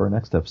to for our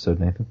next episode,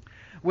 Nathan?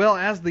 Well,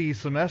 as the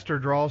semester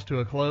draws to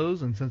a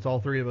close, and since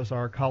all three of us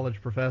are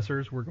college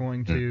professors, we're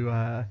going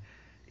to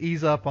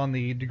ease up on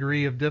the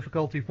degree of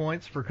difficulty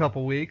points for a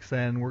couple weeks,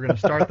 and we're going to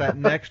start that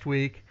next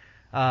week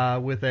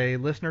with a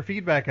listener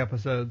feedback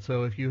episode.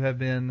 So if you have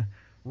been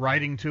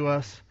writing to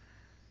us,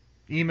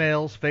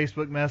 emails,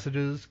 Facebook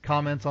messages,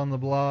 comments on the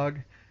blog,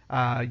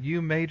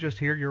 you may just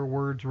hear your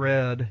words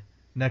read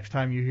next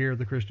time you hear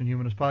the Christian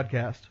Humanist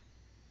Podcast.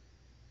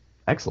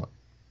 Excellent.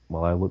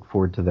 Well, I look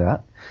forward to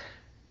that.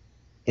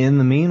 In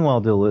the meanwhile,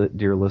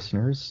 dear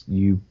listeners,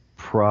 you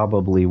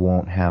probably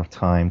won't have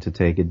time to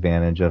take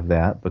advantage of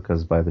that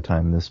because by the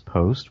time this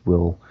post,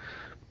 we'll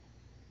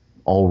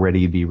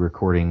already be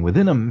recording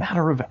within a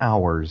matter of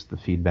hours the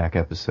feedback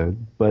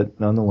episode. But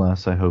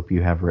nonetheless, I hope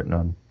you have written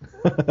on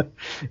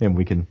and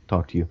we can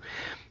talk to you.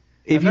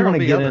 If you want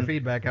to get other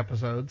feedback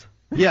episodes.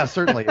 Yeah,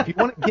 certainly. If you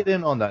want to get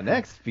in on the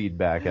next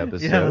feedback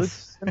episode,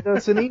 send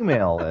us an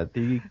email at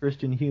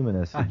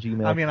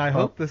thechristianhumanist@gmail.com. I mean, I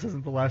hope this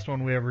isn't the last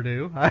one we ever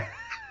do.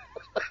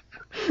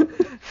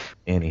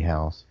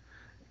 Anyhow,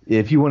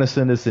 if you want to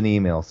send us an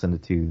email, send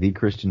it to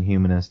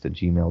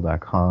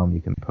thechristianhumanist@gmail.com.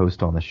 You can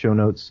post on the show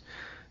notes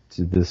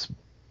to this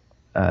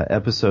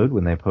episode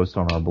when they post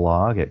on our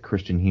blog at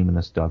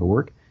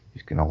christianhumanist.org.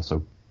 You can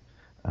also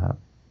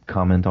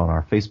comment on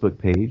our Facebook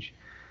page.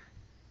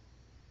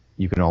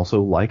 You can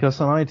also like us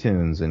on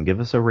iTunes and give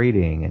us a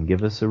rating and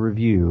give us a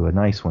review, a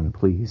nice one,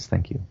 please.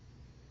 Thank you.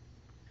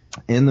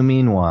 In the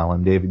meanwhile,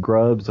 I'm David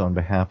Grubbs on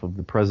behalf of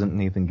the present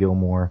Nathan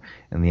Gilmour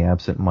and the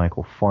absent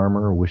Michial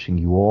Farmer, wishing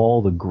you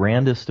all the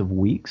grandest of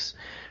weeks.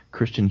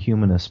 Christian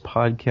Humanist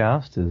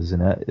Podcast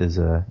is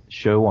a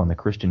show on the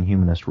Christian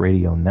Humanist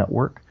Radio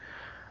Network.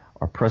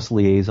 Our press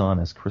liaison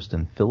is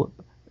Kristen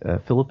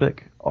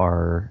Philippic.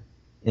 Our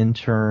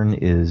intern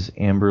is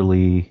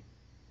Amberly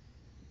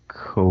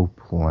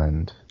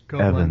Copeland.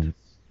 Evans.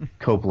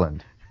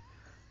 Copeland.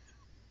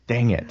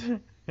 Dang it.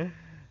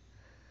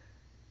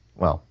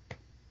 Well,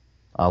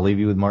 I'll leave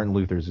you with Martin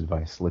Luther's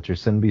advice. Let your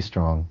sin be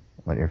strong.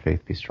 Let your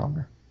faith be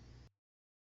stronger.